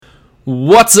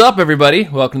What's up, everybody?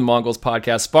 Welcome to Mongols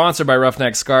Podcast, sponsored by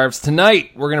Roughneck Scarves.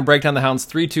 Tonight, we're going to break down the Hounds'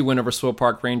 3-2 win over Swope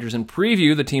Park Rangers and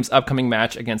preview the team's upcoming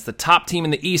match against the top team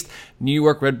in the East, New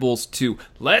York Red Bulls 2.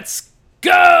 Let's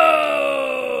go!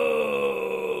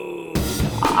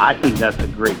 I think that's a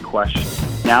great question.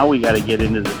 Now we got to get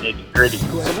into the nitty-gritty. Joe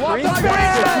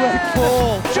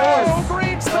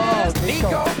Greenspan,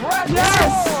 Nico Brett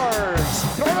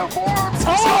scores! Jordan Forbes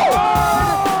scores!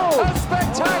 A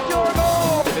spectacular goal!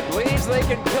 If it believes they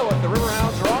can kill it, the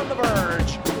Riverhounds are on the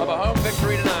verge of a home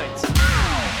victory tonight.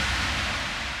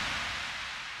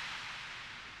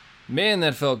 Man,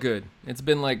 that felt good. It's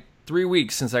been like 3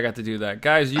 weeks since I got to do that.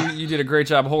 Guys, you did a great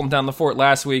job holding down the fort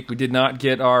last week. We did not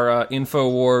get our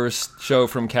InfoWars show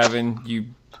from Kevin, you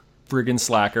friggin'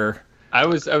 slacker. I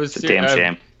was Damn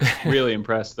shame. really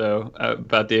impressed though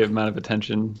about the amount of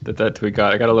attention that tweet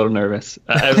got. I got a little nervous.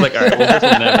 I was like, all right,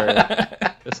 well,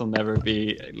 this will never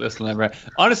be.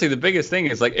 Honestly, the biggest thing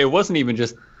is like it wasn't even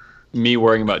just me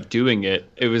worrying about doing it.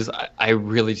 It was I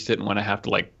really just didn't want to have to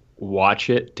like watch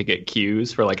it to get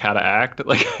cues for like how to act.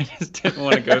 Like I just didn't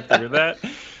want to go through that.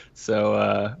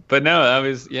 So, but no, I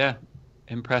was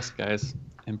impressed, guys.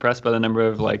 Impressed by the number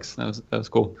of likes. That was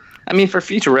cool. I mean, for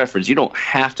future reference, you don't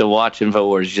have to watch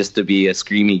InfoWars just to be a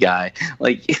screamy guy.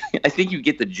 Like, I think you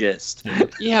get the gist.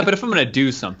 Yeah, but if I'm gonna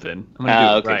do something, I'm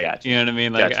gonna do it right. Gotcha. You know what I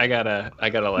mean? Like, Gotcha. I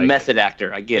gotta like Method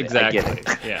actor. I get exactly. it. I get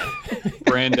it. Yeah,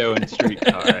 Brando and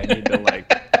Streetcar. I need to like,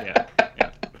 yeah.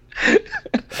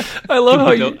 I love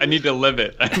how you... I need to live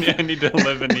it. I need to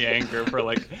live in the anger for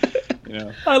like, you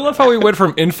know. I love how we went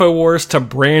from InfoWars to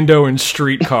Brando and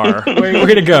Streetcar.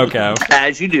 Way to go, Kev.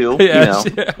 As you do. Yeah.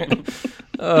 You know.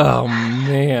 Oh,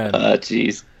 man.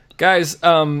 Jeez. Guys,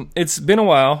 it's been a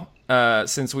while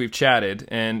since we've chatted,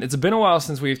 and it's been a while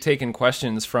since we've taken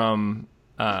questions from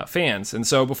fans. And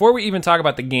so before we even talk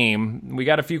about the game, we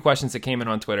got a few questions that came in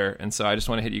on Twitter, and so I just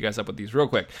want to hit you guys up with these real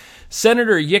quick.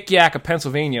 Senator Yik Yak of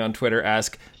Pennsylvania on Twitter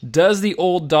asked, does the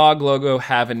old dog logo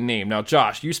have a name? Now,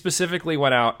 Josh, you specifically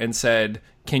went out and said,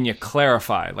 can you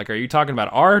clarify? Like, are you talking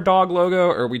about our dog logo,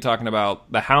 or are we talking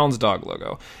about the Hounds dog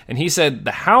logo? And he said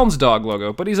the Hounds dog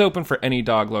logo, but he's open for any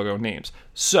dog logo names.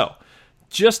 So,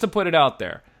 just to put it out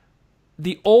there,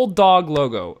 the old dog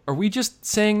logo, are we just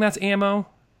saying that's ammo?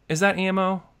 Is that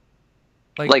ammo?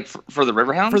 Like for the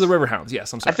Riverhounds? For the Riverhounds,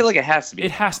 yes. I'm sorry. I feel like it has to be.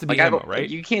 It has to be like, ammo, right?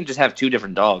 You can't just have two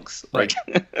different dogs. Like,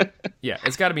 yeah,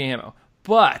 it's got to be ammo.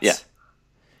 But yeah.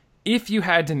 If you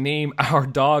had to name our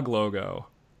dog logo,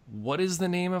 what is the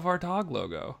name of our dog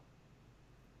logo?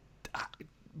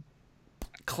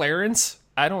 Clarence?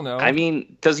 I don't know. I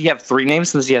mean, does he have three names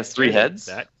since he has three heads?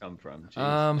 Where did that come from?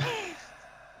 Jeez.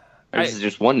 Or is it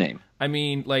just one name? I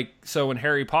mean, like, so in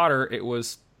Harry Potter, it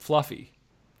was Fluffy.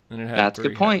 And it had That's a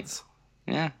good point. heads.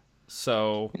 Yeah.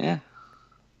 So... Yeah.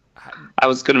 I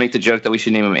was going to make the joke that we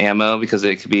should name him Ammo because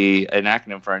it could be an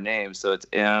acronym for our name. So it's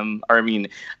A,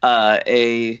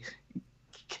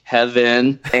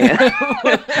 Kevin,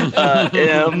 and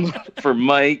M for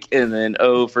Mike, and then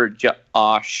O for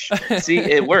Josh. See,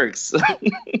 it works.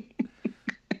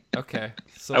 Okay.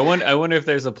 So I wonder if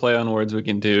there's a play on words we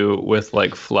can do with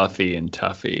like Fluffy and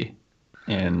Tuffy,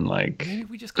 and like maybe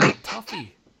we just call it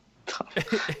Tuffy.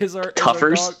 Is our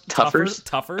Tuffers? dog Tuffers?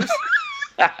 Tuffers?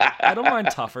 I don't mind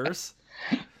Tuffers.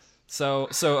 So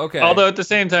okay. Although at the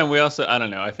same time, we also, I don't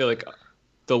know, I feel like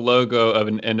the logo of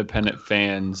an independent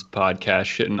fans podcast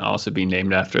shouldn't also be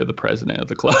named after the president of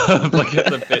the club. Like,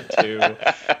 it's a bit too,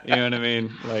 you know what I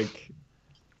mean? Like,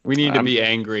 we need to be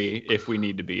angry if we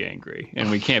need to be angry, and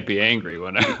we can't be angry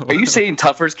when. Are you saying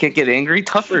Tuffers can't get angry?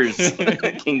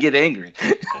 Tuffers can get angry.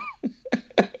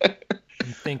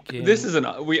 Thinking. This is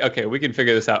we can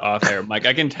figure this out off air, Mike.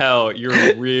 I can tell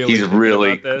you're really He's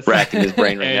really about this, racking his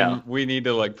brain right and now. we need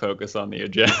to like focus on the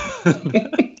agenda.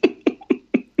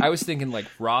 I was thinking like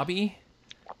Robbie,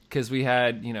 because we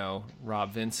had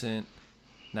Rob Vincent.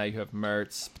 Now you have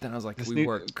Mertz, but then I was like, we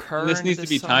work current. This needs to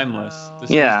be timeless. This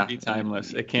needs to be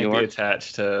timeless. It can't be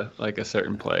attached to like a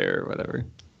certain player or whatever.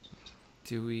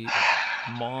 Do we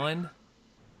Mon?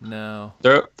 No.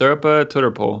 Throw up a Twitter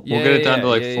poll. We'll get it down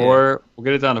to four. We'll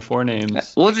get it down to four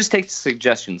names. We'll just take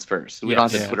suggestions first. We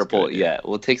don't have to Twitter poll it good. yet.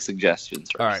 We'll take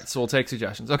suggestions first. All right, so we'll take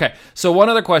suggestions. Okay, so one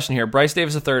other question here. Bryce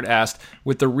Davis III asked,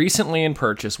 with the recent land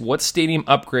purchase, what stadium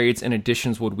upgrades and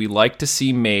additions would we like to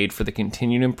see made for the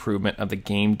continued improvement of the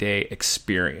game day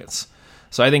experience?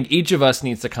 So I think each of us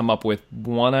needs to come up with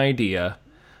one idea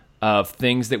of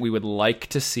things that we would like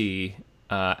to see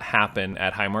happen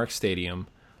at Highmark Stadium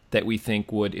that we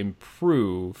think would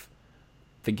improve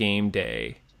the game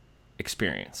day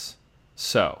experience.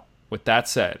 So, with that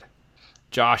said,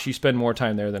 Josh, you spend more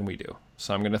time there than we do.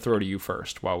 So I'm going to throw to you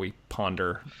first while we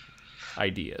ponder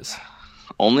ideas?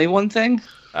 Only one thing?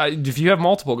 If you have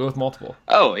multiple, go with multiple.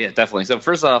 Oh yeah, definitely. So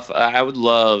first off, I would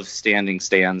love standing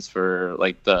stands for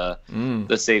like the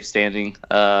safe standing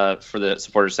for the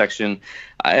supporter section.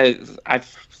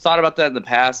 I've thought about that in the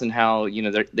past and how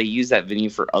they use that venue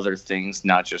for other things,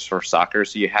 not just for soccer.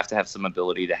 So you have to have some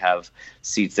ability to have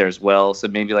seats there as well. So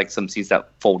maybe like some seats that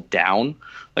fold down,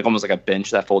 like almost like a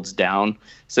bench that folds down,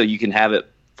 so you can have it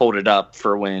folded up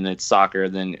for when it's soccer.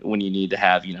 Then when you need to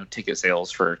have ticket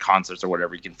sales for concerts or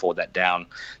whatever, you can fold that down.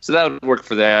 So that would work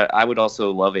for that. I would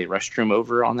also love a restroom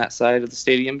over on that side of the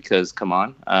stadium because come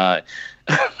on,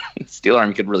 Steel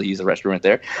Army could really use a restroom right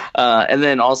there. And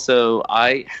then also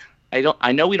I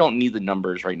know we don't need the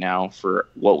numbers right now for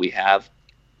what we have.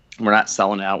 We're not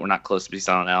selling out. We're not close to be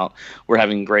selling out. We're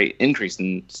having great increase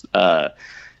in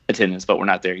attendance, but we're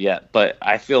not there yet. But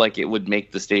I feel like it would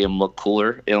make the stadium look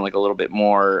cooler and like a little bit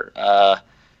more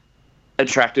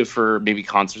attractive for maybe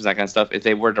concerts, that kind of stuff, if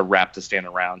they were to wrap the stand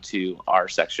around to our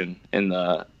section in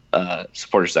the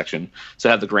supporter section. So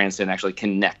have the grandstand actually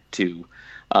connect to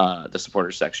the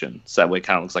supporter section. So that way it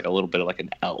kind of looks like a little bit of like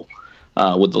an L.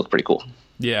 Would look pretty cool.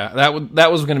 Yeah,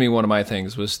 that was going to be one of my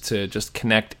things, was to just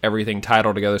connect everything, tie it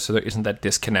all together so there isn't that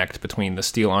disconnect between the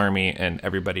Steel Army and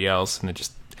everybody else, and it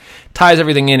just ties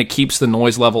everything in. It keeps the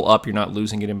noise level up. You're not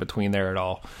losing it in between there at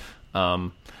all. I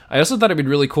also thought it'd be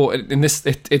really cool. And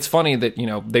it's funny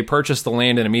that they purchased the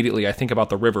land and immediately I think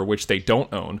about the river, which they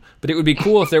don't own. But it would be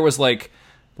cool if there was like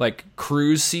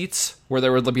cruise seats where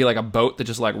there would be like a boat that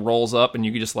just like rolls up and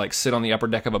you could just like sit on the upper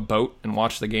deck of a boat and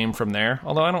watch the game from there.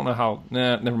 Although I don't know how.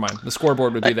 Never mind. The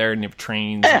scoreboard would be there and you have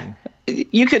trains.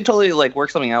 You could totally like work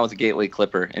something out with the Gateway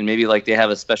Clipper, and maybe like they have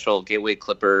a special Gateway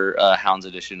Clipper Hounds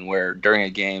edition where during a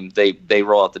game they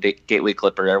roll out the Gateway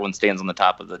Clipper. Everyone stands on the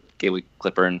top of the Gateway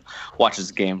Clipper and watches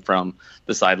the game from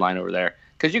the sideline over there,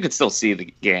 because you could still see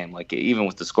the game, like even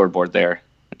with the scoreboard there.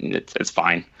 It's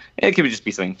fine. It could just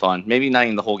be something fun. Maybe not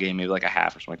even the whole game, maybe like a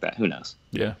half or something like that. Who knows?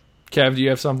 Yeah. Kev, do you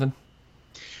have something?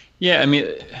 Yeah, I mean,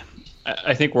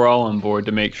 I think we're all on board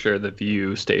to make sure the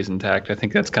view stays intact. I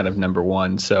think that's kind of number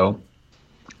one. So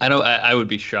I would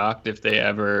be shocked if they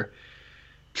ever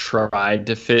tried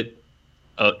to fit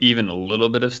even a little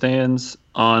bit of stands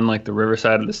on like the river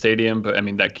side of the stadium. But I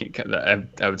mean, I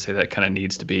would say that kind of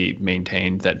needs to be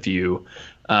maintained, that view.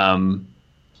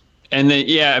 And then,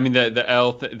 yeah, I mean, the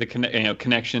L, the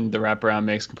connection, the wraparound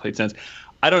makes complete sense.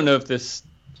 I don't know if this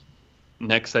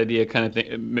next idea kind of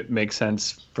thing makes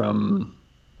sense from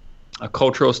a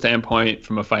cultural standpoint,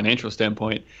 from a financial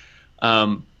standpoint.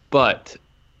 But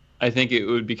I think it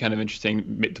would be kind of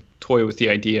interesting to toy with the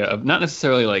idea of not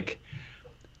necessarily like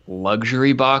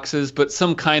luxury boxes, but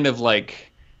some kind of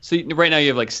like, so right now you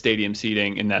have like stadium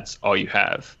seating and that's all you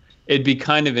have. It'd be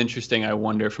kind of interesting, I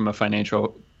wonder, from a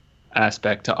financial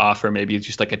aspect, to offer maybe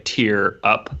just like a tier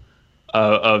up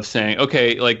of saying,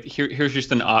 okay, like here's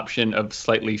just an option of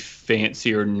slightly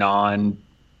fancier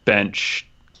non-bench,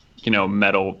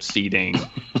 metal seating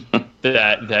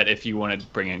that if you want to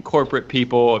bring in corporate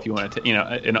people, if you want to,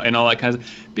 and all that kind of,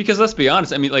 because let's be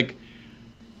honest, I mean, like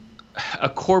a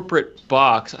corporate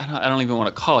box, I don't even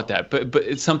want to call it that, but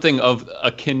it's something of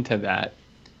akin to that.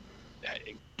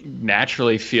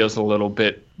 Naturally feels a little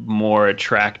bit more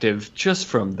attractive just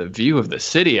from the view of the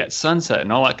city at sunset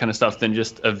and all that kind of stuff than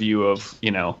just a view of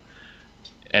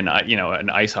an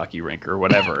ice hockey rink or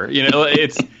whatever.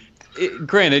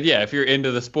 Granted, yeah, if you're into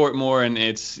the sport more and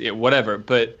it's whatever,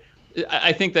 but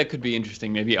I think that could be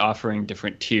interesting, maybe offering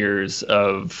different tiers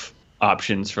of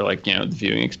options for like the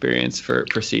viewing experience for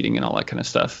seating and all that kind of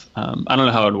stuff. I don't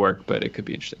know how it would work, but it could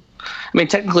be interesting. I mean,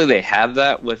 technically they have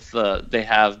that with they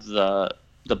have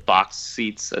the box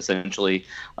seats essentially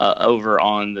over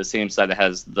on the same side that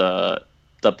has the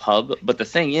pub. But the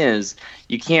thing is,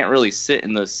 you can't really sit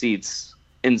in those seats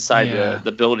inside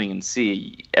the building and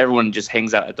see. Everyone just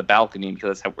hangs out at the balcony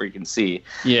because that's where you can see.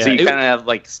 Yeah, so you kind of have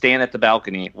like stand at the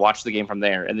balcony, watch the game from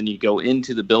there, and then you go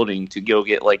into the building to go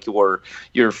get like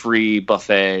your free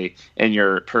buffet and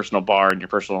your personal bar and your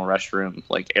personal restroom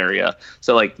like area.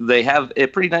 So like they have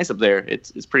it pretty nice up there.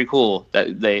 It's pretty cool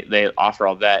that they offer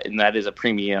all that, and that is a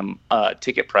premium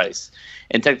ticket price.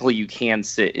 And technically you can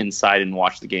sit inside and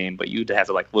watch the game, but you'd have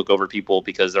to like look over people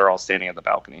because they're all standing at the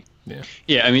balcony.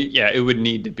 Yeah. I mean, it would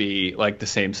need to be like the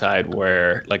same side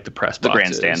where like the press box, the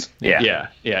grandstand is. Yeah.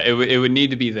 It would need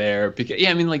to be there because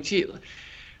I mean, like, gee,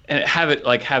 and have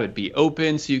it be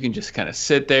open so you can just kind of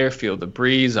sit there, feel the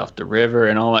breeze off the river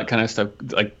and all that kind of stuff.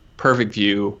 Like perfect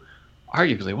view,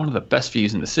 arguably one of the best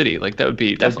views in the city. Like that'd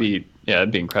be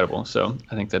incredible. So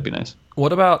I think that'd be nice.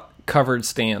 What about covered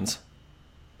stands?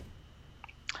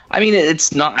 I mean,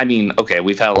 it's not. I mean, okay,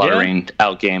 we've had a lot of Yeah. rained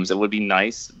out games. It would be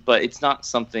nice, but it's not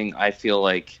something I feel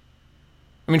like.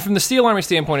 I mean, from the Steel Army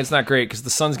standpoint, it's not great because the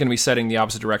sun's going to be setting the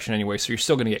opposite direction anyway, so you're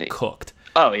still going to get cooked.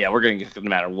 Oh yeah, we're going to get no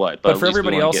matter what. But at for least we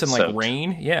everybody wanna else get in like soaked.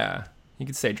 rain, yeah, you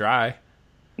could stay dry.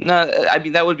 No, I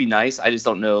mean that would be nice. I just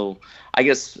don't know. I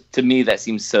guess to me that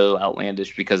seems so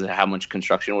outlandish because of how much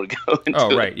construction would go into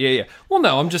Oh, it. right. Yeah. Well,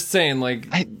 no, I'm just saying, like,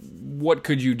 what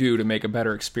could you do to make a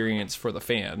better experience for the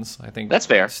fans? I think That's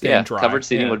fair. staying Yeah, dry. covered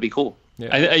seating Yeah. would be cool.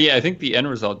 I think the end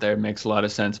result there makes a lot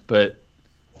of sense, but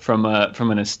from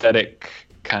an aesthetic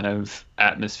kind of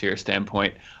atmosphere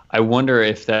standpoint, I wonder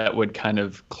if that would kind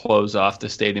of close off the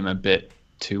stadium a bit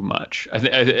too much.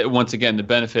 Once again, the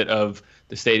benefit of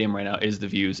the stadium right now is the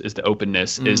views, is the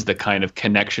openness, is the kind of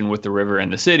connection with the river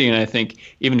and the city. And I think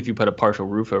even if you put a partial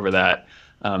roof over that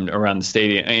around the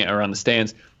stadium, around the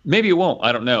stands, maybe it won't.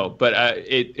 I don't know, but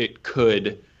it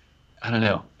could. I don't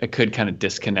know. It could kind of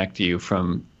disconnect you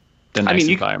from the nice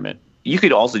environment. You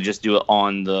could also just do it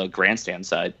on the grandstand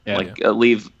side, Yeah.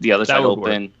 leave the other side would work.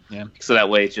 open. Yeah. So that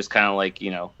way it's just kind of like,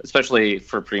 especially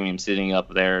for premium sitting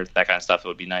up there, that kind of stuff, it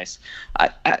would be nice.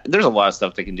 There's a lot of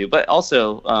stuff they can do, but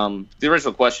also the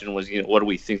original question was, what do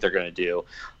we think they're going to do?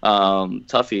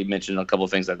 Tuffy mentioned a couple of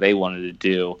things that they wanted to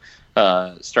do,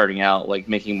 starting out, like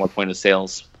making more point of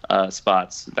sales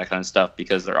spots, that kind of stuff,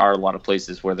 because there are a lot of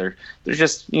places where there's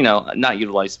just, not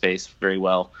utilized space very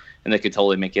well. And they could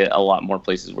totally make it a lot more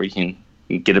places where you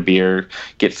can get a beer,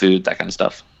 get food, that kind of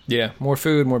stuff. Yeah, more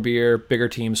food, more beer, bigger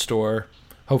team store,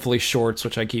 hopefully shorts,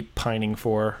 which I keep pining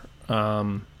for.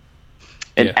 An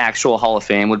Yeah. actual Hall of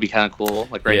Fame would be kind of cool.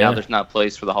 Like right Yeah. now, there's not a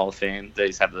place for the Hall of Fame. They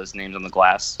just have those names on the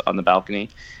glass on the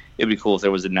balcony. It'd be cool if there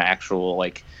was an actual,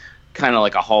 kind of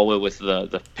like a hallway with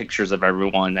the pictures of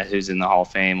everyone who's in the Hall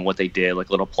of Fame and what they did, like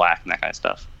little plaque and that kind of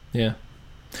stuff. Yeah.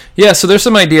 Yeah, so there's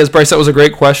some ideas. Bryce, that was a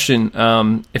great question.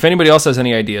 If anybody else has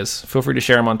any ideas, feel free to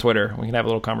share them on Twitter. We can have a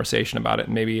little conversation about it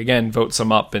and maybe, again, vote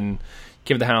some up and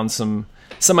give the Hounds some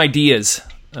ideas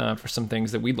for some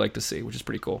things that we'd like to see, which is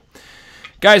pretty cool.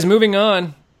 Guys, moving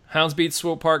on. Hounds beat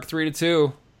Swope Park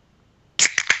 3-2.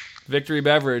 Victory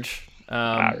beverage.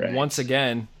 right. Once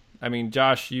again. I mean,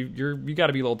 Josh, you got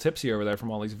to be a little tipsy over there from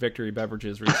all these victory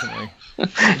beverages recently.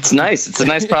 It's nice. It's a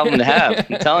nice problem to have.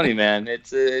 I'm telling you, man.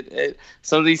 It's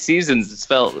some of these seasons it's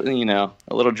felt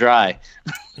a little dry.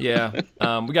 Yeah.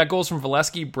 We got goals from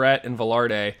Valesky, Brett, and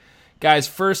Velarde. Guys,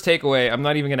 first takeaway, I'm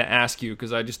not even going to ask you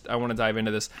because I want to dive into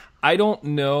this. I don't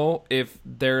know if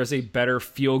there is a better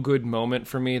feel-good moment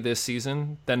for me this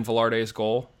season than Velarde's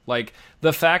goal. Like,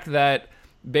 the fact that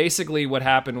basically what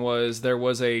happened was there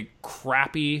was a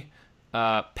crappy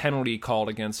penalty called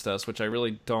against us, which I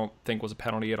really don't think was a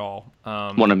penalty at all.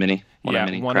 One of many. One of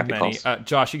crappy many. calls.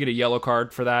 Josh, you get a yellow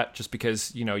card for that just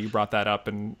because, you brought that up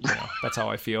and, that's how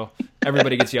I feel.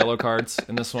 Everybody gets yellow cards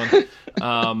in this one.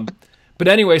 But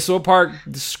anyway, Swope Park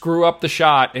screw up the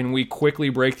shot and we quickly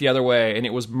break the other way. And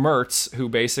it was Mertz who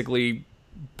basically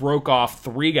broke off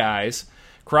three guys,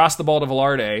 crossed the ball to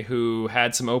Velarde, who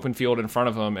had some open field in front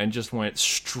of him and just went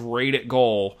straight at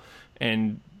goal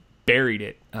and buried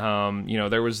it.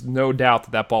 There was no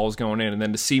doubt that ball was going in. And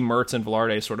then to see Mertz and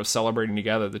Velarde sort of celebrating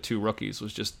together, the two rookies,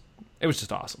 was just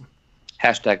awesome.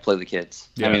 Hashtag play the kids.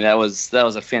 Yeah. I mean, that was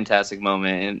a fantastic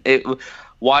moment. And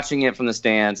watching it from the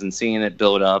stands and seeing it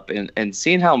build up and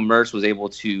seeing how Mertz was able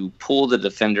to pull the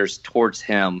defenders towards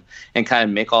him and kind of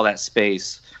make all that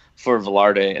space for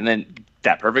Velarde. And then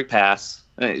that perfect pass,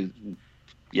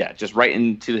 just right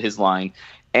into his line.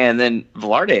 And then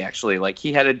Velarde actually,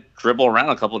 he had to dribble around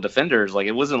a couple of defenders.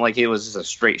 It wasn't like it was just a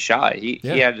straight shot. He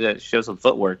had to show some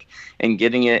footwork, and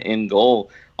getting it in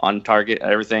goal on target.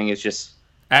 Everything is just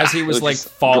as he was just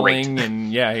falling great.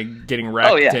 And getting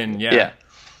wrecked. Oh, yeah. And Yeah.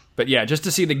 But yeah, just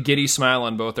to see the giddy smile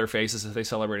on both their faces as they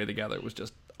celebrated together was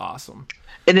just awesome.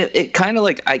 And it kind of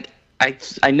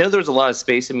I know there was a lot of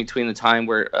space in between the time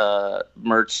where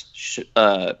Mertz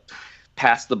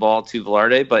passed the ball to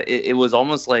Velarde, but it was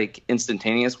almost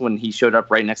instantaneous when he showed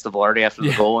up right next to Velarde after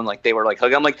the goal, and they were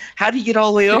hugging. I'm like, how did he get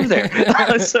all the way over there?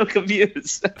 I was so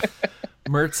confused.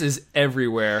 Mertz is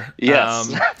everywhere.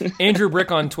 Yes. Andrew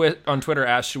Brick on Twitter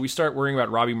asked, should we start worrying about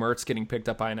Robbie Mertz getting picked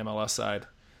up by an MLS side?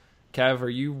 Kev, are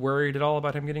you worried at all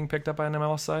about him getting picked up by an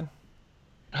MLS side?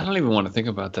 I don't even want to think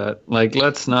about that.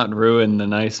 Let's not ruin the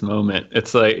nice moment.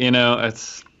 It's I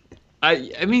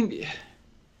mean,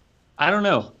 I don't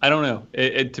know.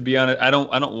 To be honest, I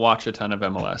don't watch a ton of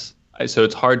MLS. So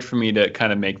it's hard for me to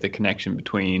kind of make the connection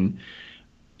between,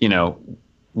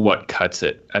 what cuts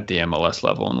it at the MLS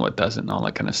level and what doesn't and all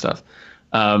that kind of stuff.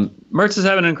 Mertz is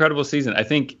having an incredible season. I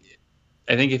think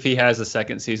if he has a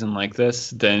second season like this,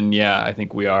 then yeah, I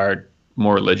think we are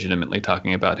more legitimately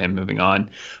talking about him moving on.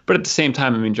 But at the same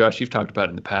time, I mean, Josh, you've talked about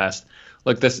it in the past.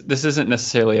 Like this isn't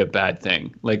necessarily a bad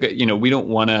thing. Like, you know, we don't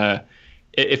want to,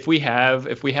 if we have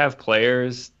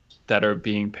players that are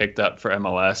being picked up for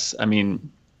MLS, I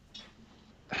mean,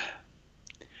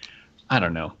 I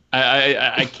don't know.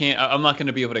 I can't, I'm not going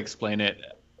to be able to explain it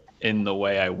in the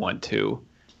way I want to,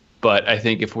 but I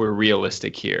think if we're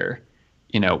realistic here,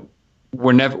 you know,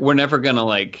 we're never going to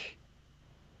like,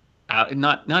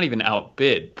 not even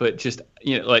outbid, but just,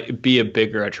 you know, like be a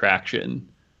bigger attraction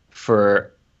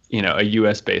for, you know, a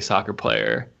US based soccer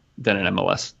player than an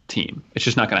MLS team. It's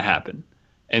just not going to happen.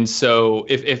 And so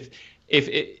if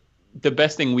the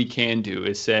best thing we can do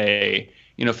is say,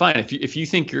 you know, fine, if you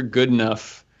think you're good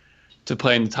enough to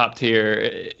play in the top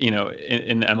tier, you know,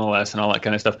 in the MLS and all that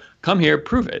kind of stuff, come here,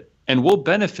 prove it. And we'll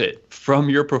benefit from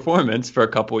your performance for a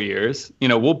couple years. You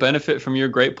know, we'll benefit from your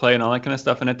great play and all that kind of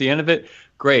stuff. And at the end of it,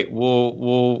 great.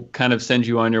 We'll kind of send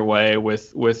you on your way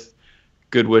with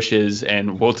good wishes,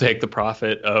 and we'll take the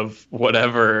profit of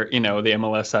whatever, you know, the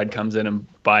MLS side comes in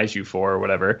and buys you for or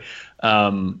whatever.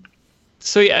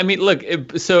 So yeah, I mean, look,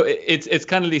 it's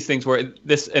kind of these things where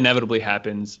this inevitably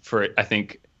happens for, I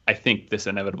think this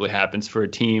inevitably happens for a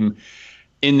team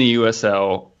in the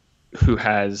USL who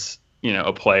has, you know,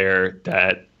 a player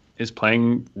that is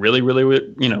playing really,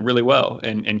 really, you know, really well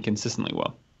and consistently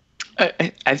well.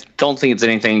 I don't think it's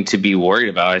anything to be worried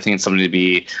about. I think it's something to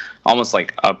be almost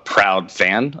like a proud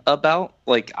fan about.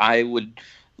 Like I would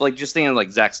like just thinking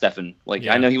like Zach Steffen. Like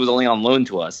I know he was only on loan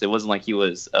to us. It wasn't like he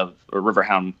was a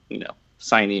Riverhound, you know,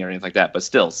 signee or anything like that. But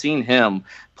still, seeing him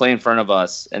play in front of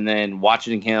us and then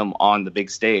watching him on the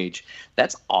big stage,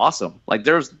 that's awesome. Like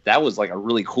that was like a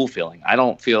really cool feeling. I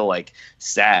don't feel like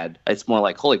sad. It's more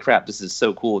like, holy crap, this is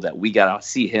so cool that we got to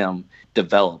see him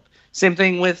develop. Same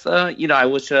thing with, you know, I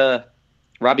wish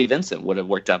Robbie Vincent would have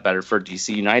worked out better for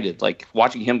DC United. Like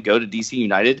watching him go to DC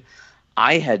United,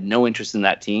 I had no interest in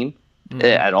that team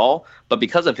at all. But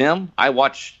because of him, I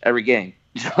watch every game,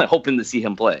 hoping to see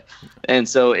him play. And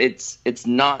so it's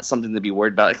not something to be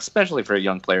worried about, especially for a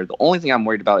young player. The only thing I'm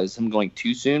worried about is him going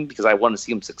too soon because I want to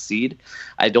see him succeed.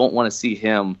 I don't want to see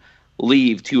him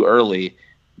leave too early,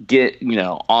 get, you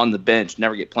know, on the bench,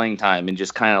 never get playing time, and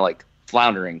just kind of like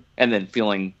floundering and then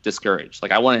feeling discouraged.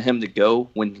 Like I wanted him to go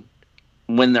when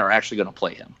they're actually going to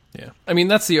play him. Yeah. I mean,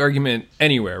 that's the argument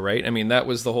anywhere, right? I mean, that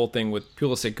was the whole thing with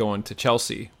Pulisic going to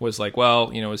Chelsea was like,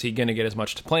 well, you know, is he going to get as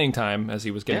much playing time as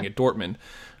he was getting at Dortmund?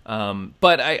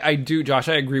 But I do, Josh,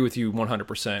 I agree with you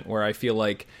 100%, where I feel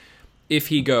like if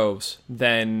he goes,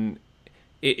 then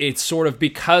it's sort of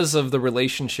because of the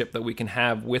relationship that we can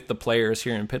have with the players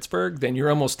here in Pittsburgh, then you're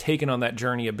almost taken on that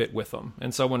journey a bit with them.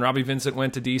 And so when Robbie Vincent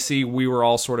went to DC, we were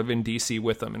all sort of in DC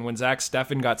with him. And when Zach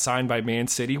Steffen got signed by Man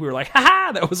City, we were like, ha,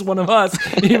 that was one of us,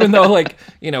 even though, like,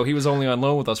 you know, he was only on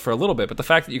loan with us for a little bit. But the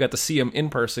fact that you got to see him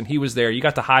in person, he was there, you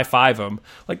got to high five him,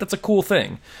 like, that's a cool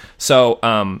thing. So,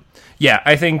 yeah,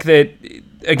 I think that,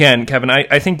 again, Kevin,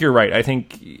 I think you're right. I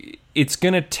think it's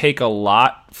going to take a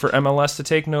lot for MLS to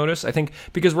take notice. I think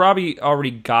because Robbie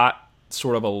already got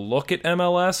sort of a look at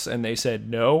MLS and they said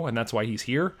no, and that's why he's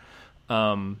here.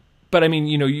 But I mean,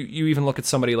 you know, you even look at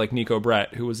somebody like Nico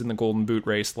Brett, who was in the Golden Boot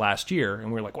race last year,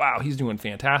 and we're like, wow, he's doing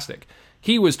fantastic.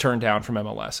 He was turned down from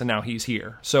MLS, and now he's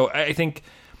here. So I think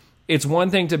it's one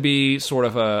thing to be sort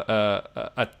of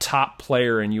a top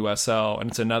player in USL, and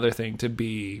it's another thing to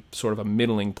be sort of a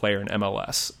middling player in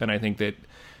MLS. And I think that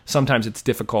sometimes it's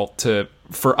difficult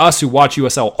for us who watch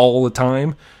USL all the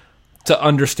time to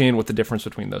understand what the difference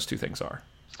between those two things are.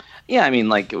 Yeah, I mean,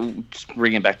 like, just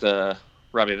bringing it back to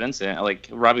Robbie Vincent, like,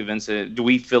 Robbie Vincent, do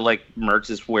we feel like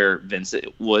Mertz is where Vincent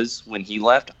was when he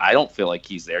left? I don't feel like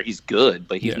he's there. He's good,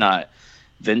 but he's not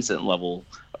Vincent level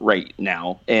right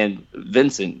now. And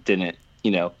Vincent didn't,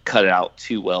 you know, cut it out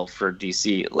too well for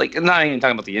DC. Like, not even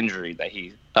talking about the injury that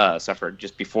he suffered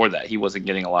just before that. He wasn't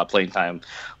getting a lot of playing time,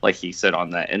 like he said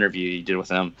on that interview he did with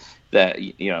him, that,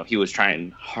 you know, he was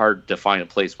trying hard to find a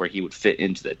place where he would fit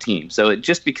into the team. So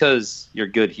just because you're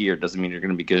good here doesn't mean you're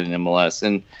going to be good in MLS,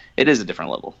 and it is a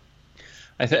different level.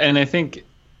 And I think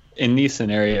in these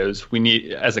scenarios, we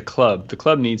need, as a club, the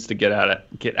club needs to get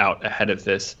out ahead of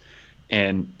this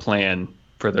and plan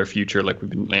for their future, like we've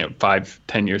been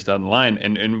 5-10 years down the line,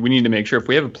 and we need to make sure if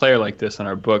we have a player like this on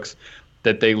our books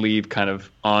that they leave kind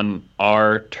of on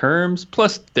our terms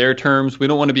plus their terms. We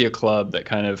don't want to be a club that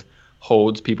kind of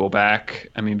holds people back.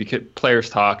 I mean, because players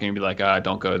talk and you'd be like,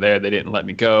 don't go there, they didn't let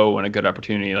me go when a good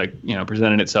opportunity, like, you know,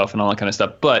 presented itself and all that kind of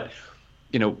stuff. But,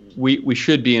 you know, we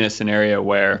should be in a scenario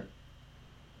where,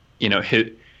 you know,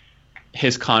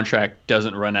 his contract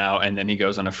doesn't run out and then he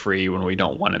goes on a free when we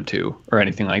don't want him to, or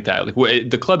anything like that. Like,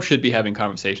 the club should be having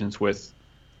conversations with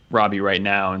Robbie right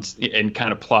now and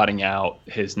kind of plotting out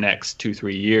his next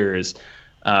 2-3 years,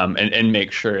 and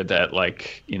make sure that,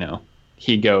 like, you know,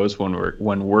 he goes when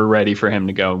we're ready for him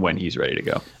to go and when he's ready to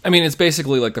go. I mean, it's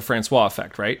basically like the Francois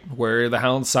effect, right? Where the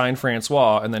Hounds signed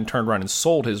Francois and then turned around and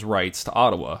sold his rights to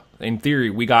Ottawa. In theory,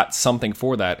 we got something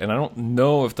for that, and I don't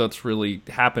know if that's really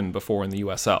happened before in the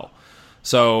USL.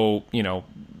 So, you know,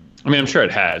 I mean, I'm sure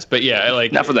it has, but yeah,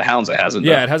 like, Not for the Hounds, it hasn't.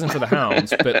 yeah, though. it hasn't for the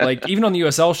Hounds, but like even on the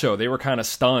USL show, they were kind of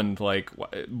stunned. Like,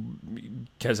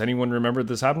 has anyone remembered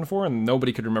this happened before? And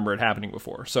nobody could remember it happening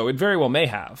before. So it very well may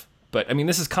have. But I mean,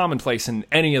 this is commonplace in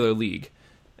any other league.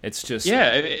 It's just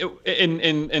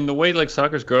in the way like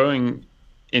soccer's growing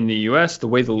in the U.S., the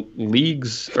way the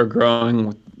leagues are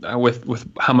growing with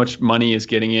how much money is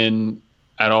getting in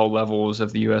at all levels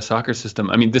of the U.S. soccer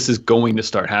system. I mean, this is going to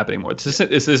start happening more. This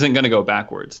isn't going to go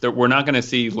backwards. We're not going to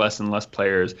see less and less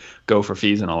players go for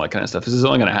fees and all that kind of stuff. This is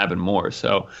only going to happen more.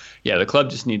 So, yeah, the club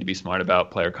just need to be smart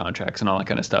about player contracts and all that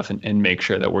kind of stuff, and make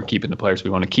sure that we're keeping the players we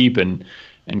want to keep and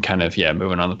kind of,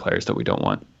 moving on the players that we don't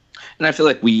want. And I feel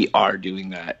like we are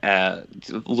doing that.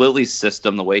 Lily's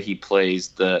system, the way he plays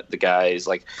the guys,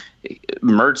 like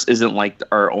Mertz isn't like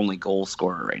our only goal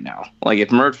scorer right now. Like if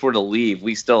Mertz were to leave,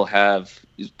 we still have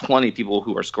plenty of people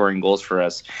who are scoring goals for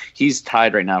us. He's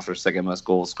tied right now for second most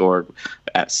goals scored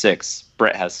at 6.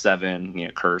 Brett has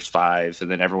 7, Kerr's 5,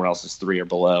 and then everyone else is 3 or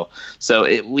below.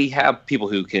 So we have people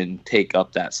who can take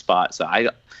up that spot. So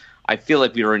I feel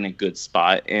like we were in a good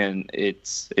spot, and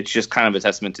it's just kind of a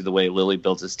testament to the way Lily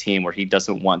builds his team, where he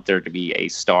doesn't want there to be a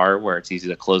star where it's easy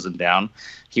to close him down.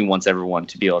 He wants everyone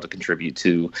to be able to contribute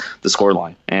to the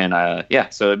scoreline. And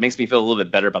so it makes me feel a little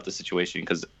bit better about the situation,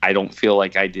 because I don't feel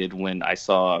like I did when I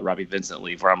saw Robbie Vincent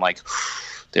leave, where I'm like,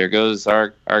 there goes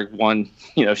our one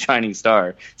shining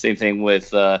star. Same thing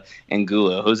with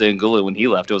Angulo. Jose Angulo, when he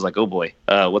left, it was like, oh boy,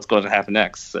 what's going to happen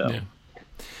next? So. Yeah.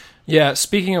 Yeah,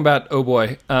 speaking about oh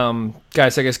boy,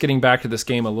 guys, I guess getting back to this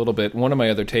game a little bit, one of my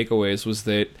other takeaways was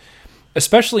that,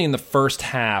 especially in the first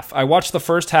half, I watched the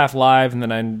first half live and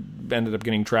then I ended up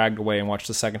getting dragged away and watched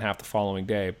the second half the following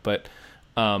day. But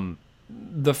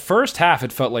the first half,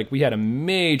 it felt like we had a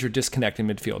major disconnect in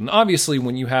midfield. And obviously,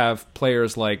 when you have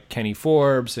players like Kenny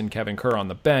Forbes and Kevin Kerr on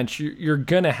the bench, you're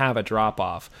going to have a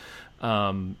drop-off.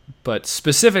 But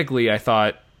specifically, I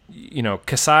thought,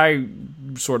 Kasai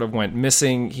sort of went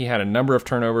missing. He had a number of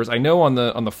turnovers. I know on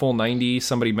the full 90,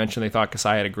 somebody mentioned they thought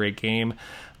Kasai had a great game.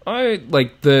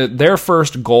 Their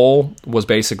first goal was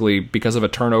basically because of a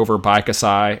turnover by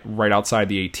Kasai right outside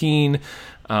the 18.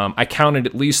 I counted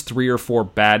at least 3 or 4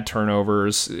 bad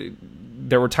turnovers.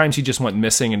 There were times he just went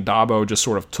missing, and Dabo just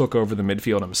sort of took over the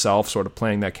midfield himself, sort of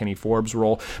playing that Kenny Forbes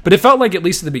role. But it felt like, at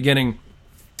least at the beginning,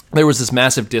 there was this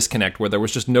massive disconnect where there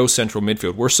was just no central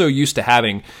midfield. We're so used to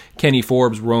having Kenny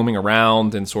Forbes roaming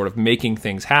around and sort of making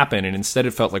things happen, and instead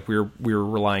it felt like we were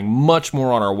relying much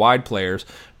more on our wide players,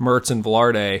 Mertz and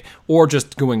Velarde, or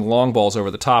just going long balls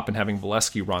over the top and having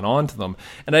Valesky run onto them.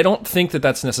 And I don't think that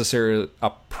that's necessarily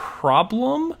a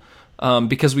problem,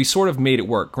 because we sort of made it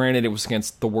work. Granted, it was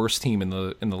against the worst team in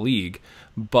the league,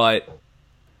 but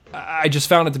I just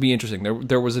found it to be interesting.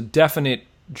 There was a definite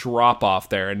drop off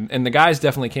there, and the guys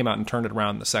definitely came out and turned it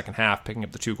around in the second half, picking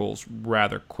up the 2 goals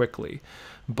rather quickly.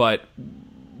 But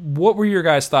what were your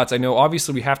guys' thoughts? I know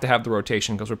obviously we have to have the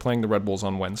rotation because we're playing the Red Bulls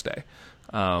on Wednesday,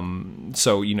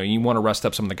 so you want to rest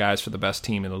up some of the guys for the best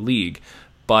team in the league.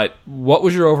 But what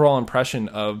was your overall impression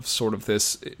of sort of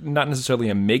this, not necessarily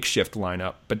a makeshift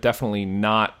lineup, but definitely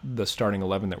not the starting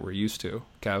 11 that we're used to?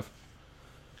 Kev?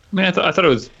 I mean, I thought it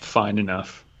was fine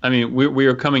enough. I mean, we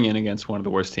were coming in against one of the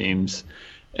worst teams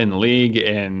in the league,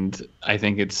 and I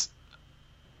think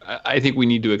we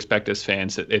need to expect as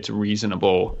fans that it's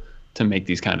reasonable to make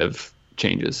these kind of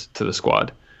changes to the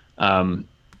squad. And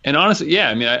honestly, yeah,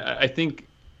 I mean, I think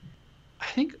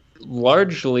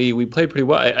largely we played pretty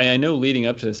well. I know leading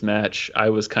up to this match, I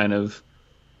was kind of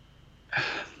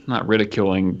not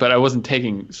ridiculing, but I wasn't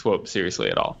taking Swope seriously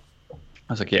at all. I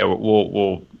was like, yeah,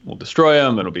 we'll destroy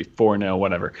them. It'll be 4-0,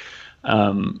 whatever.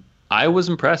 I was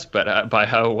impressed by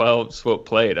how well Swope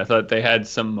played. I thought they had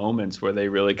some moments where they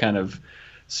really kind of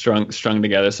strung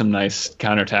together some nice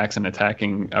counterattacks and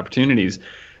attacking opportunities.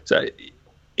 So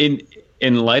in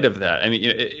light of that, I mean,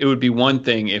 it would be one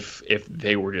thing if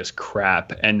they were just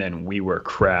crap and then we were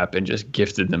crap and just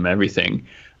gifted them everything.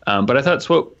 But I thought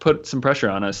Swope put some pressure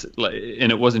on us,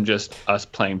 and it wasn't just us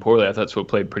playing poorly. I thought Swope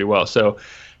played pretty well. So,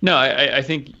 no, I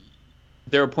think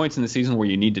there are points in the season where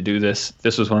you need to do this.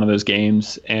 This was one of those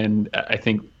games, and I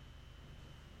think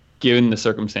given the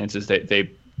circumstances, they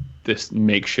this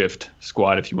makeshift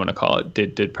squad, if you want to call it,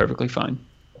 did perfectly fine.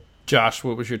 Josh,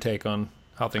 what was your take on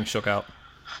how things shook out?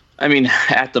 I mean,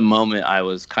 at the moment, I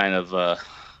was kind of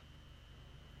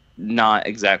not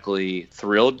exactly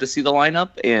thrilled to see the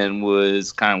lineup and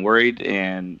was kind of worried.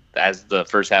 And as the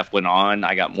first half went on,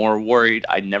 I got more worried.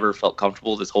 I never felt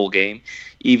comfortable this whole game.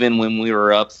 Even when we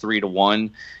were up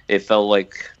 3-1, it felt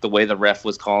like the way the ref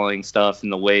was calling stuff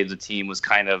and the way the team was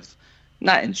kind of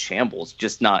not in shambles,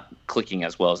 just not clicking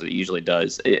as well as it usually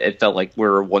does. It felt like we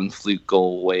were one fluke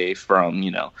goal away from,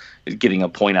 getting a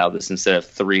point out of this instead of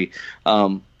 3.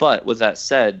 But with that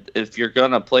said, if you're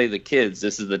going to play the kids,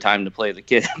 this is the time to play the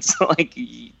kids. Like,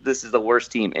 this is the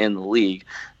worst team in the league.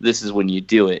 This is when you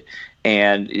do it.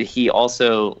 And he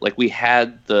also, like, we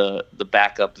had the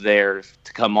backup there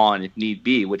to come on if need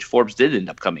be, which Forbes did end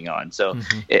up coming on. So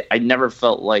I never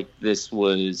felt like this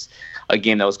was a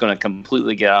game that was going to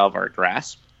completely get out of our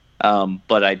grasp.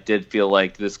 But I did feel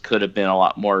like this could have been a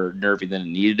lot more nervy than it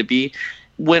needed to be,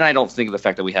 when I don't think of the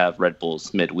fact that we have Red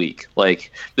Bulls midweek.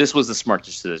 Like, this was a smart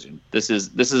decision. This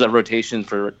isn't rotation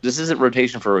for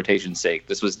rotation's sake.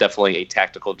 This was definitely a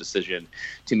tactical decision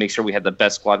to make sure we had the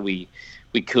best squad we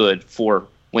could for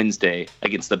Wednesday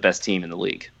against the best team in the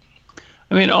league.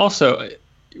 I mean, also,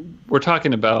 we're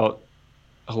talking about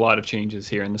a lot of changes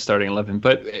here in the starting 11,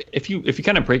 but if you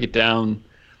kind of break it down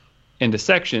into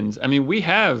sections, I mean, we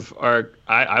have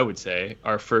I would say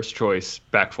our first choice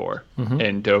back four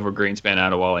in Dover, Greenspan,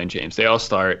 Adewale, and James. They all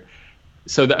start.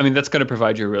 So that's going to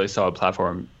provide you a really solid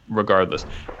platform regardless.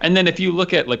 And then if you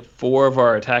look at like 4 of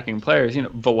our attacking players,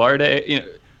 Velarde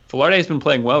has been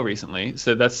playing well recently.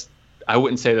 So I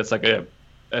wouldn't say that's like a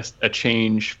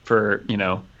change for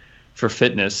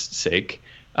fitness sake.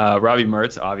 Robbie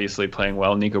Mertz obviously playing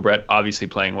well. Nico Brett obviously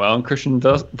playing well. And Christian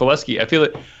Valesky, I feel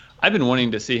like I've been wanting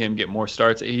to see him get more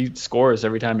starts. He scores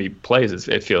every time he plays,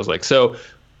 it feels like. So,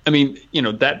 I mean,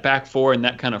 that back 4 and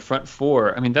that kind of front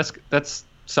 4, I mean, that's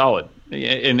solid.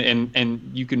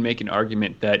 And you can make an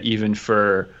argument that even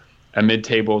for a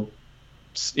mid-table,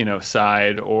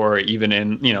 side, or even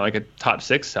in, like a top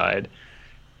 6 side,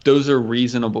 those are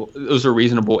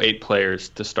reasonable 8 players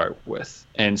to start with.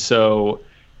 And so,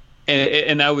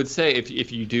 and I would say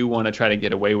if you do want to try to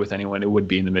get away with anyone, it would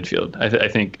be in the midfield. I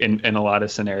think in a lot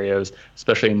of scenarios,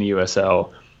 especially in the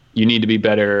USL, you need to be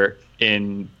better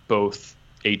in both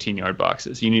 18-yard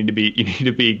boxes. You need to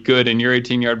be good in your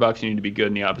 18-yard box. You need to be good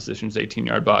in the opposition's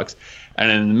 18-yard box.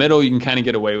 And in the middle, you can kind of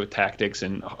get away with tactics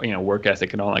and work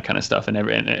ethic and all that kind of stuff, and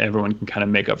everyone can kind of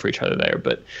make up for each other there.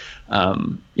 But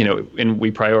and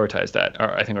we prioritize that.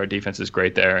 I think our defense is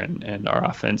great there, and our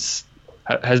offense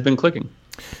has been clicking.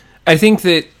 I think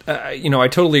that I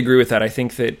totally agree with that. I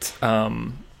think that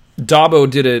Dabo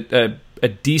did a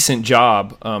decent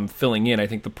job filling in. I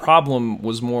think the problem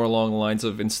was more along the lines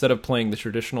of, instead of playing the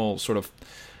traditional sort of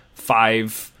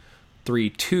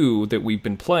 5-3-2 that we've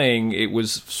been playing, it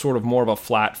was sort of more of a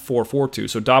flat 4-4-2.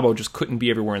 So Dabo just couldn't be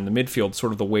everywhere in the midfield,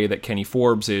 sort of the way that Kenny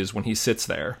Forbes is when he sits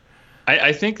there.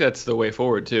 I think that's the way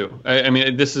forward too. I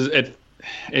mean, this is it.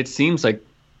 It seems like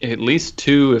at least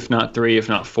 2, if not 3, if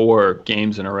not 4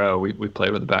 games in a row we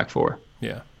played with the back 4.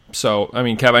 Yeah. So, I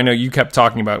mean, Kev, I know you kept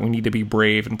talking about we need to be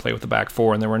brave and play with the back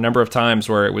 4, and there were a number of times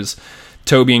where it was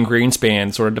Toby and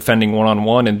Greenspan sort of defending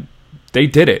one-on-one, and they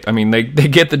did it. I mean, they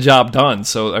get the job done.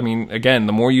 So, I mean, again,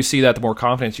 the more you see that, the more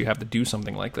confidence you have to do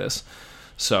something like this.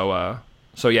 So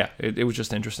yeah, it was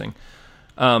just interesting.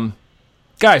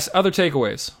 Guys, other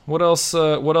takeaways. What else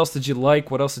did you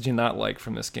like? What else did you not like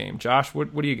from this game? Josh,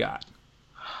 what do you got?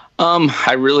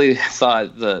 I really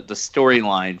thought the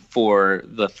storyline for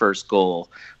the first goal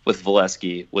with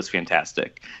Valesky was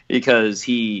fantastic, because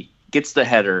he gets the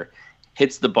header,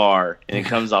 hits the bar, and it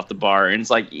comes off the bar, and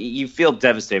it's like you feel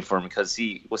devastated for him because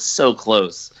he was so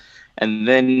close. And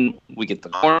then we get the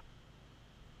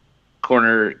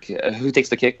corner. Who takes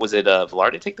the kick? Was it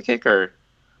Velarde take the kick or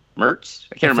Mertz?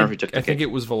 I can't remember who took the kick. I think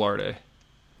it was Velarde,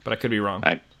 but I could be wrong.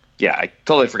 I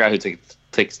totally forgot who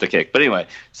takes the kick. But anyway,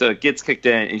 so it gets kicked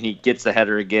in, and he gets the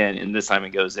header again, and this time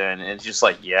it goes in, and it's just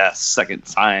like, yes, second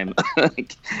time.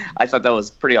 I thought that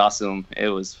was pretty awesome. It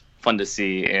was fun to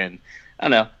see, and I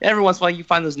don't know, every once in a while you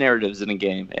find those narratives in a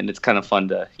game, and it's kind of fun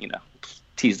to,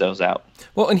 tease those out.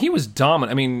 Well, and he was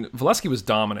dominant. I mean, Valesky was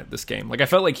dominant this game. Like, I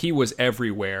felt like he was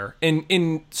everywhere,